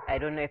 well, I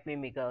don't know if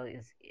Mimi Girl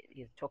is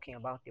talking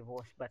about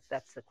divorce, but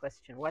that's the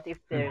question. What if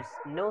there's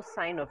no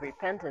sign of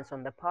repentance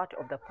on the part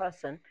of the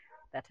person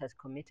that has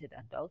committed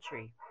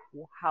adultery?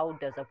 How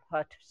does a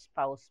hurt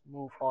spouse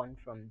move on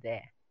from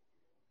there?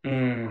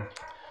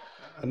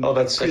 Oh,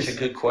 that's such a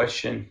good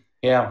question.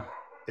 Yeah.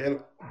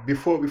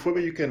 Before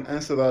you can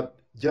answer that,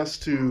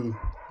 just to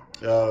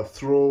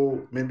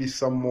throw maybe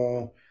some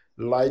more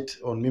light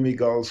on Mimi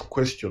Gal's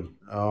question.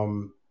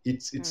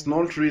 It's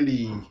not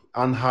really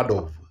unheard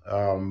of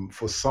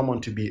for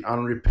someone to be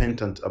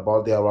unrepentant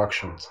about their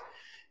actions.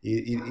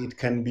 It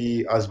can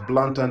be as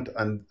blatant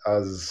and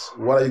as,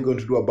 what are you going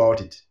to do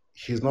about it?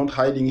 He's not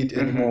hiding it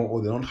anymore,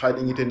 or they're not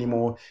hiding it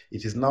anymore.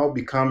 It is now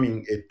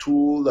becoming a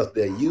tool that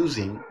they're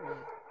using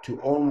to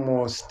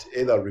almost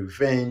either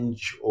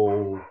revenge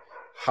or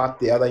hurt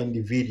the other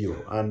individual.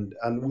 And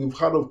we've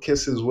heard of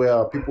cases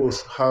where people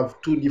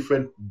have two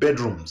different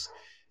bedrooms,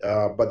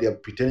 but they're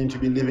pretending to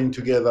be living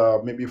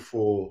together, maybe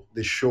for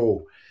the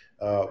show.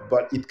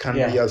 But it can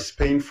be as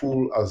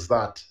painful as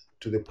that,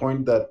 to the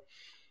point that,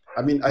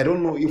 I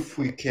don't know if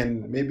we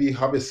can maybe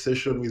have a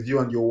session with you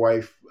and your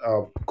wife,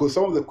 because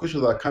some of the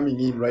questions that are coming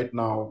in right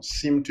now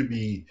seem to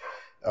be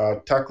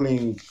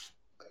tackling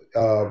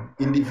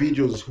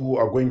individuals who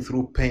are going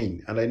through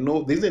pain. And I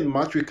know there isn't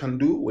much we can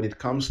do when it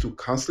comes to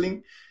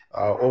counseling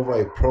over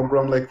a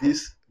program like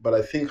this, but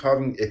I think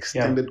having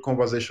extended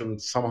conversation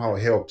somehow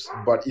helps.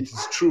 But it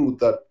is true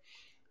that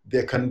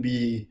there can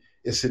be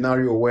a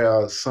scenario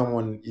where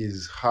someone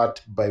is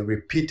hurt by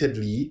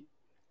repeatedly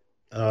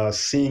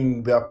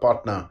seeing their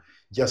partner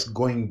just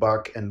going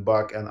back and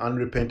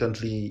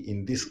unrepentantly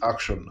in this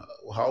action.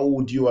 How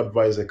would you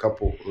advise a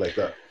couple like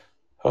that?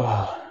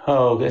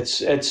 Oh,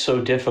 it's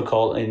so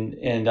difficult,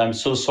 and I'm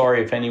so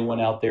sorry if anyone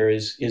out there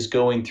is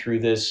going through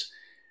this.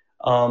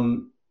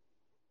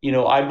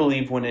 I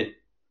believe when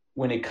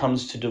it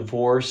comes to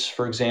divorce,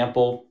 for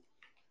example,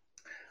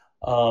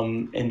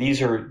 and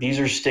these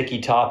are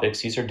sticky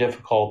topics, these are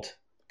difficult,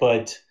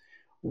 but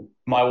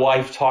my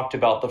wife talked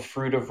about the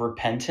fruit of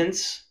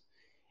repentance,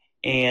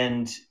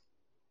 and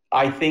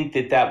I think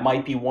that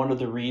might be one of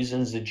the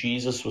reasons that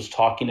Jesus was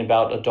talking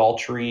about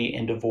adultery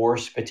and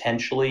divorce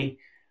potentially.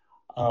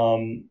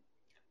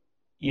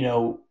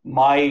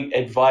 My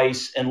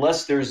advice,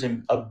 unless there's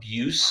an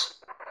abuse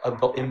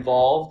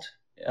involved,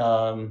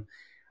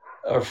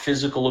 or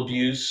physical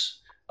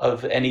abuse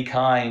of any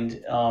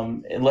kind,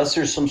 unless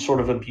there's some sort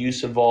of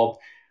abuse involved,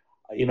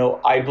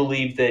 I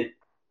believe that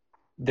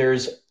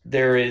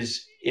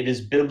it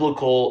is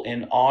biblical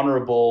and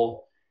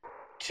honorable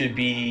to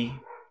be,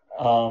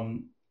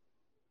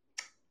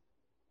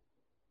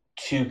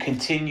 to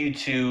continue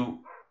to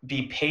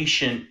be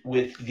patient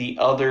with the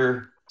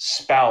other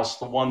spouse,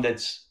 the one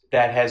that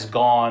has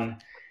gone.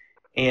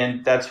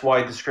 And that's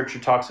why the scripture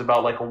talks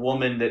about, like, a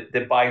woman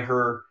that by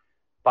her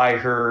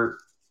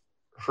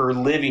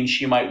living,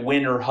 she might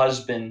win her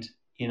husband,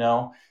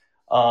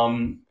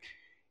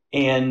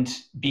 and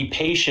be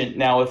patient.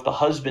 Now, if the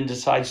husband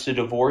decides to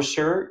divorce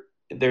her,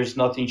 there's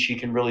nothing she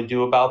can really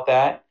do about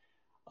that.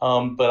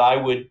 But I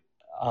would,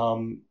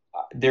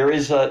 there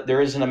is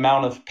an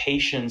amount of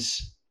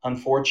patience,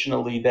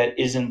 unfortunately, that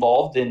is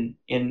involved in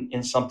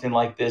something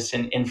like this,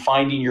 in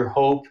finding your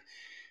hope,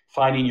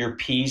 finding your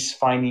peace,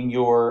 finding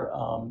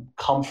your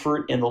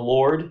comfort in the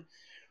Lord.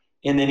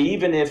 And then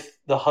even if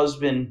the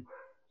husband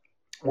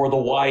or the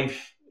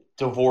wife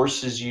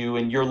divorces you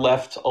and you're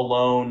left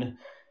alone,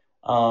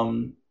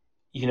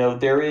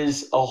 there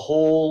is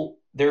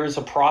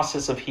a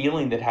process of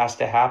healing that has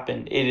to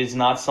happen. It is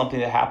not something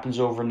that happens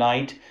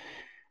overnight.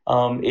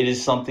 It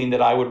is something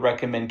that I would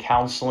recommend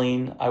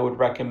counseling. I would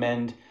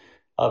recommend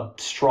a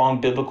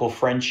strong biblical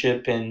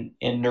friendship and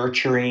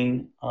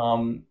nurturing.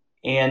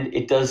 And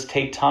it does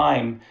take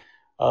time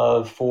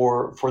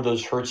for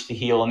those hurts to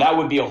heal. And that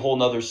would be a whole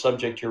nother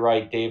subject. You're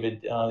right,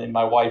 David. And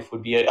my wife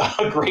would be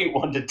a great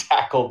one to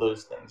tackle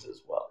those things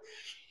as well.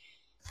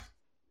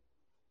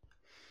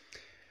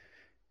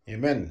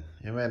 Amen.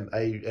 Amen.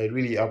 I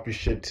really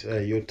appreciate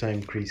your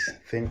time, Chris.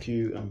 Thank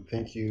you. And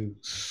thank you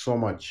so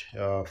much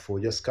for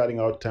just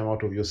cutting out time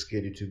out of your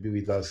schedule to be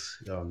with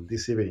us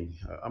this evening.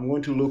 I'm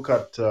going to look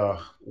at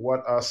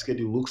what our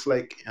schedule looks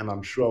like, and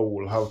I'm sure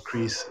we'll have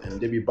Chris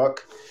and Debbie back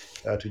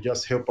to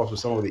just help us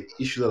with some of the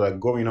issues that are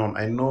going on.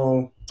 I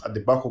know at the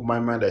back of my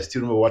mind, I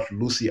still remember what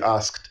Lucy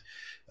asked,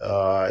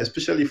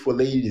 especially for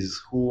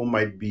ladies who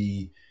might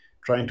be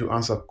trying to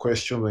answer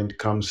questions when it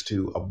comes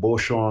to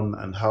abortion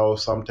and how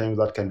sometimes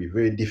that can be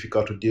very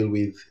difficult to deal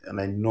with.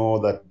 And I know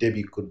that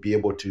Debbie could be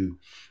able to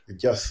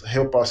just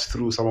help us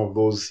through some of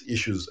those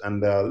issues.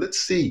 And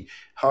let's see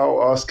how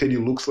our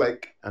schedule looks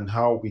like and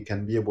how we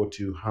can be able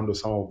to handle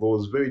some of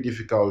those very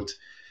difficult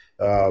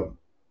uh,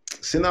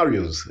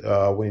 scenarios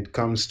when it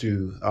comes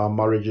to our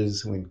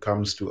marriages, when it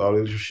comes to our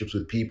relationships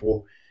with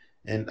people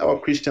and our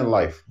Christian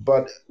life.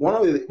 But one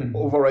of the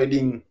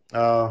overriding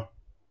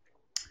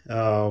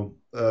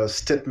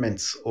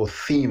statements or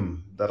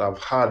theme that I've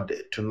had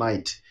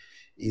tonight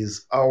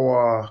is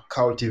our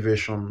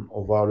cultivation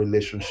of our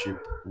relationship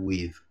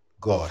with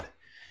God.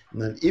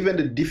 And even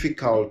the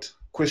difficult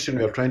question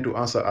we are trying to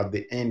answer at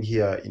the end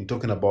here in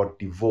talking about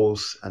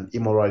divorce and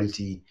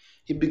immorality,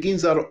 he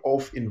begins out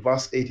off in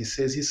verse 8. He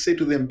said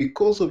to them,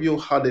 because of your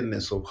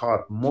hardness of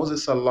heart,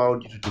 Moses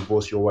allowed you to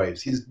divorce your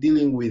wives. He's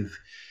dealing with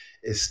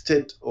a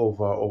state of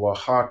a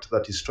heart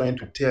that is trying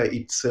to tear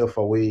itself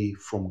away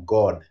from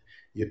God.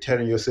 You're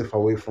tearing yourself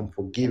away from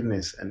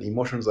forgiveness, and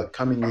emotions are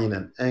coming in,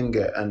 and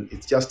anger, and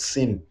it's just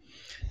sin.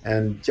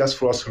 And just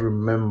for us to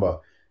remember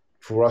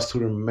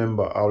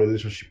our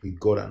relationship with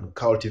God and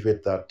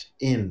cultivate that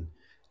in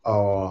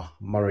our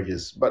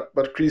marriages. But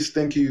Chris,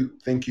 thank you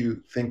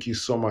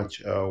so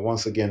much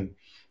once again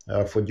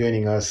for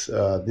joining us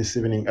this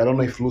evening. I don't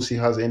know if Lucy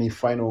has any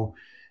final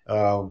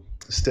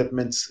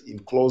statements in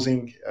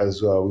closing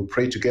as we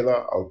pray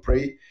together. I'll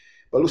pray.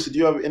 But Lucy, do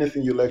you have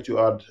anything you'd like to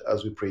add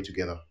as we pray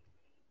together?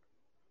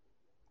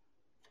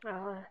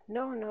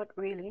 No, not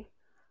really.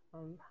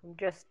 I'm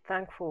just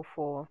thankful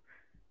for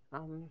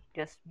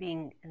just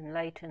being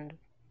enlightened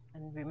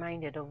and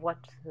reminded of what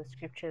the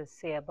scriptures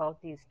say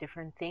about these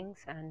different things,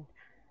 and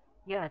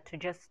to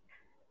just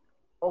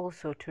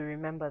also to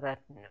remember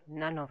that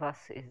none of us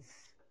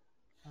is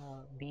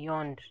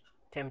beyond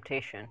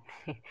temptation.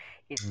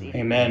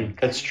 Amen.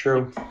 That's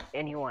true.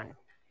 Anyone.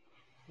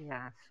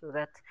 So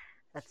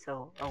that's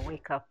a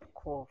wake-up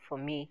call for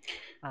me.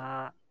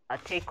 A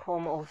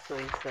take-home also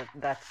is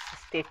that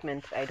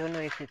statement. I don't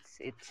know if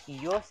it's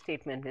your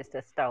statement,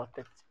 Mr. Stout,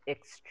 that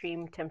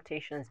extreme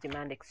temptations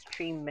demand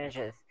extreme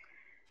measures.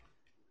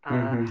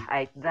 I'll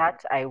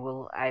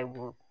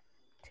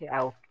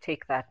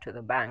take that to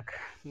the bank.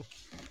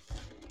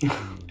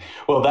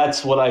 Well,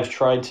 that's what I've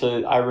tried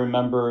to. I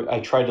remember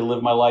I tried to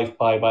live my life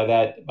by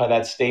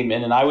that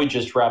statement, and I would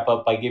just wrap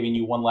up by giving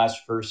you one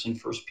last verse in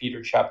 1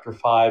 Peter chapter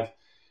 5.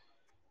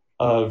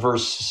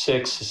 Verse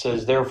 6, it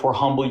says, therefore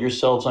humble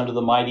yourselves under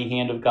the mighty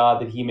hand of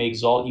God, that he may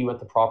exalt you at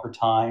the proper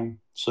time.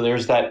 So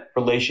there's that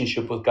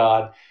relationship with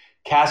God.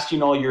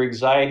 Casting all your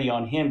anxiety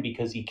on him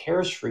because he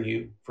cares for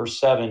you. Verse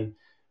 7.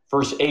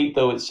 Verse 8,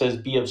 though, it says,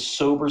 be of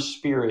sober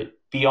spirit,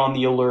 be on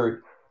the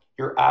alert.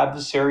 Your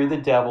adversary, the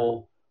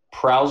devil,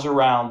 prowls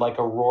around like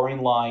a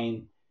roaring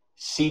lion,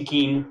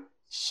 seeking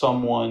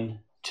someone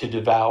to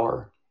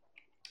devour.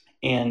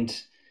 And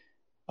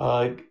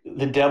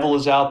the devil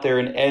is out there,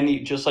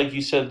 and just like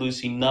you said,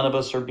 Lucy, none of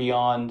us are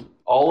beyond.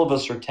 All of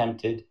us are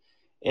tempted,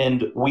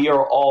 and we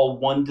are all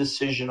one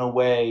decision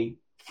away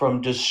from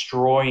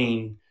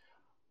destroying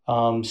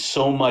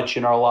so much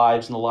in our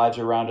lives and the lives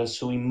around us.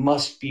 So we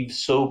must be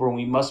sober, and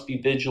we must be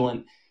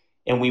vigilant,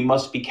 and we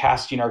must be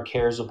casting our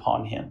cares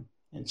upon him.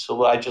 And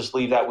so I just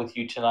leave that with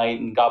you tonight,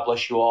 and God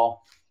bless you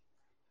all.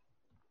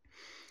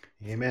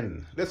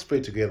 Amen. Let's pray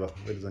together,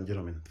 ladies and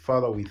gentlemen.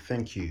 Father, we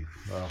thank you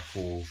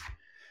for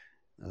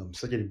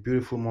such a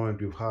beautiful moment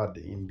we've had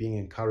in being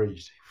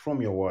encouraged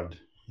from your word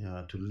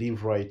to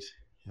live right,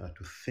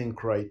 to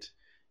think right,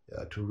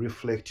 to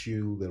reflect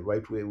you the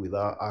right way with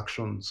our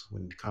actions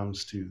when it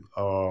comes to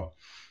our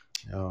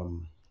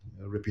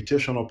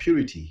reputational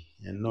purity,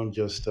 and not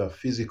just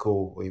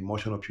physical or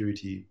emotional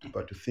purity,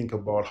 but to think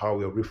about how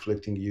we are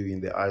reflecting you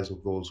in the eyes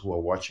of those who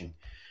are watching.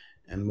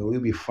 And may we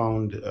be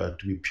found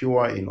to be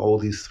pure in all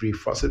these three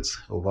facets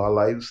of our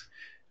lives.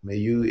 May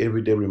you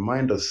every day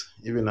remind us,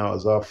 even now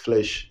as our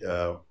flesh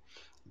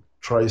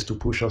tries to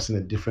push us in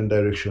a different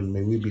direction,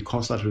 may we be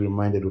constantly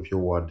reminded of your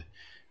word,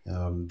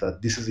 that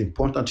this is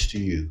important to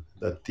you,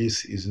 that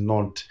this is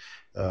not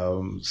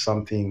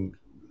something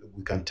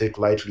we can take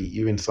lightly,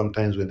 even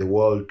sometimes when the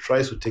world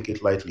tries to take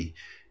it lightly.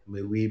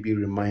 May we be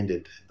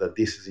reminded that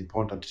this is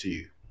important to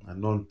you,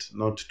 and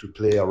not to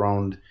play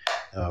around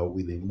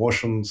with the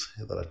emotions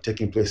that are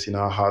taking place in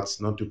our hearts,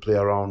 not to play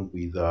around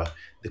with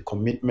the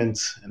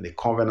commitments and the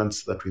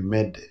covenants that we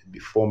made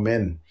before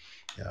men,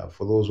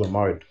 for those who are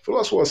married. For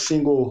us who are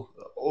single,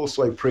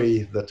 also I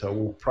pray that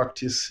we'll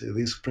practice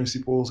these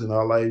principles in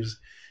our lives,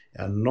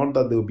 and not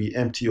that they'll be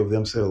empty of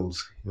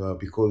themselves,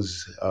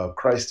 because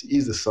Christ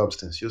is the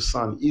substance, your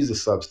son is the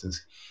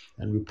substance,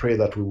 and we pray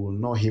that we will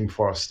know Him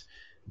first,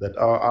 that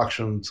our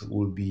actions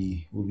will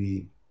be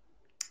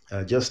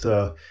just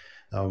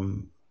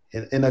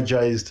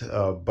energized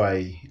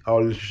by our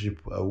relationship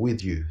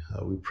with you.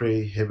 We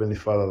pray, Heavenly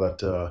Father,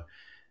 that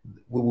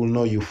we will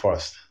know you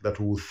first, that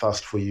we will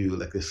thirst for you,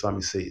 like the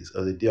psalmist says,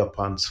 as the deer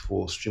pants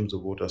for streams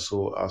of water,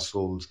 so our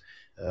souls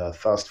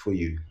thirst for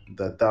you,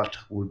 that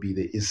will be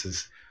the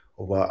essence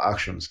of our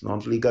actions,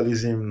 not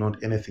legalism,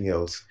 not anything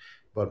else,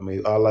 but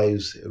may our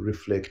lives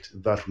reflect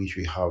that which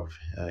we have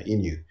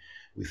in you.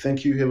 We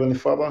thank you, Heavenly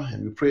Father,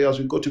 and we pray as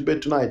we go to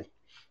bed tonight,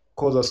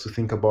 cause us to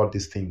think about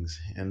these things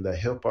and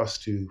help us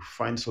to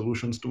find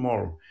solutions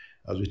tomorrow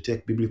as we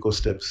take biblical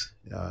steps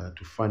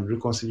to find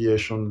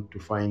reconciliation, to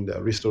find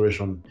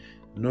restoration,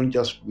 not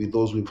just with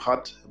those we've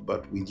hurt,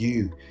 but with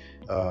you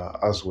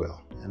as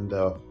well. And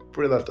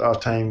pray that our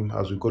time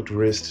as we go to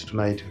rest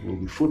tonight will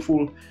be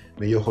fruitful.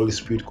 May your Holy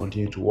Spirit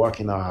continue to work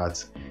in our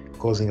hearts,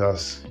 causing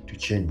us to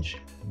change.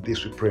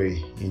 This we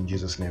pray in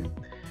Jesus' name.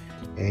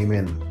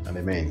 Amen and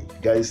amen.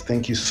 Guys,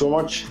 thank you so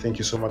much. Thank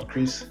you so much,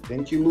 Chris.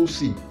 Thank you,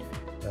 Lucy,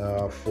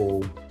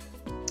 for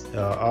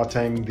our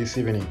time this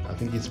evening. I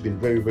think it's been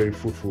very, very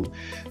fruitful.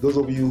 Those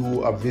of you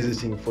who are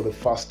visiting for the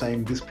first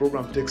time, this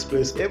program takes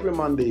place every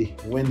Monday,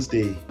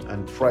 Wednesday,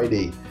 and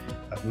Friday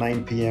at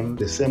 9 p.m.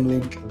 The same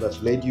link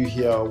that led you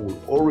here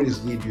will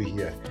always lead you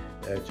here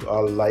to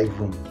our live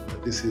room.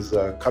 This is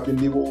Cabin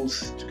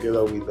Devils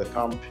together with the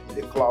Camp in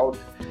the Cloud,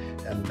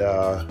 and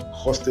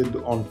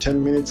hosted on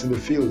 10 Minutes in the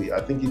Field. I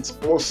think it's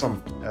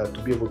awesome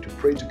to be able to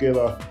pray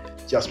together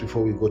just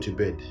before we go to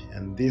bed.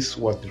 And this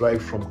was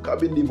derived from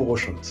Cabin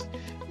Devotions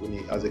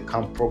as a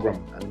camp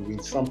program, and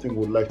it's something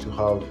we'd like to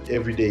have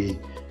every day,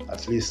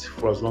 at least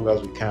for as long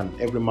as we can,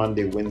 every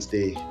Monday,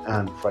 Wednesday,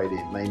 and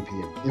Friday, 9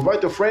 p.m.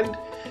 Invite a friend,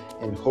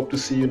 and hope to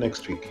see you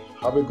next week.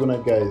 Have a good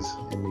night, guys,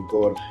 and may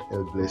God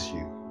bless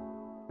you.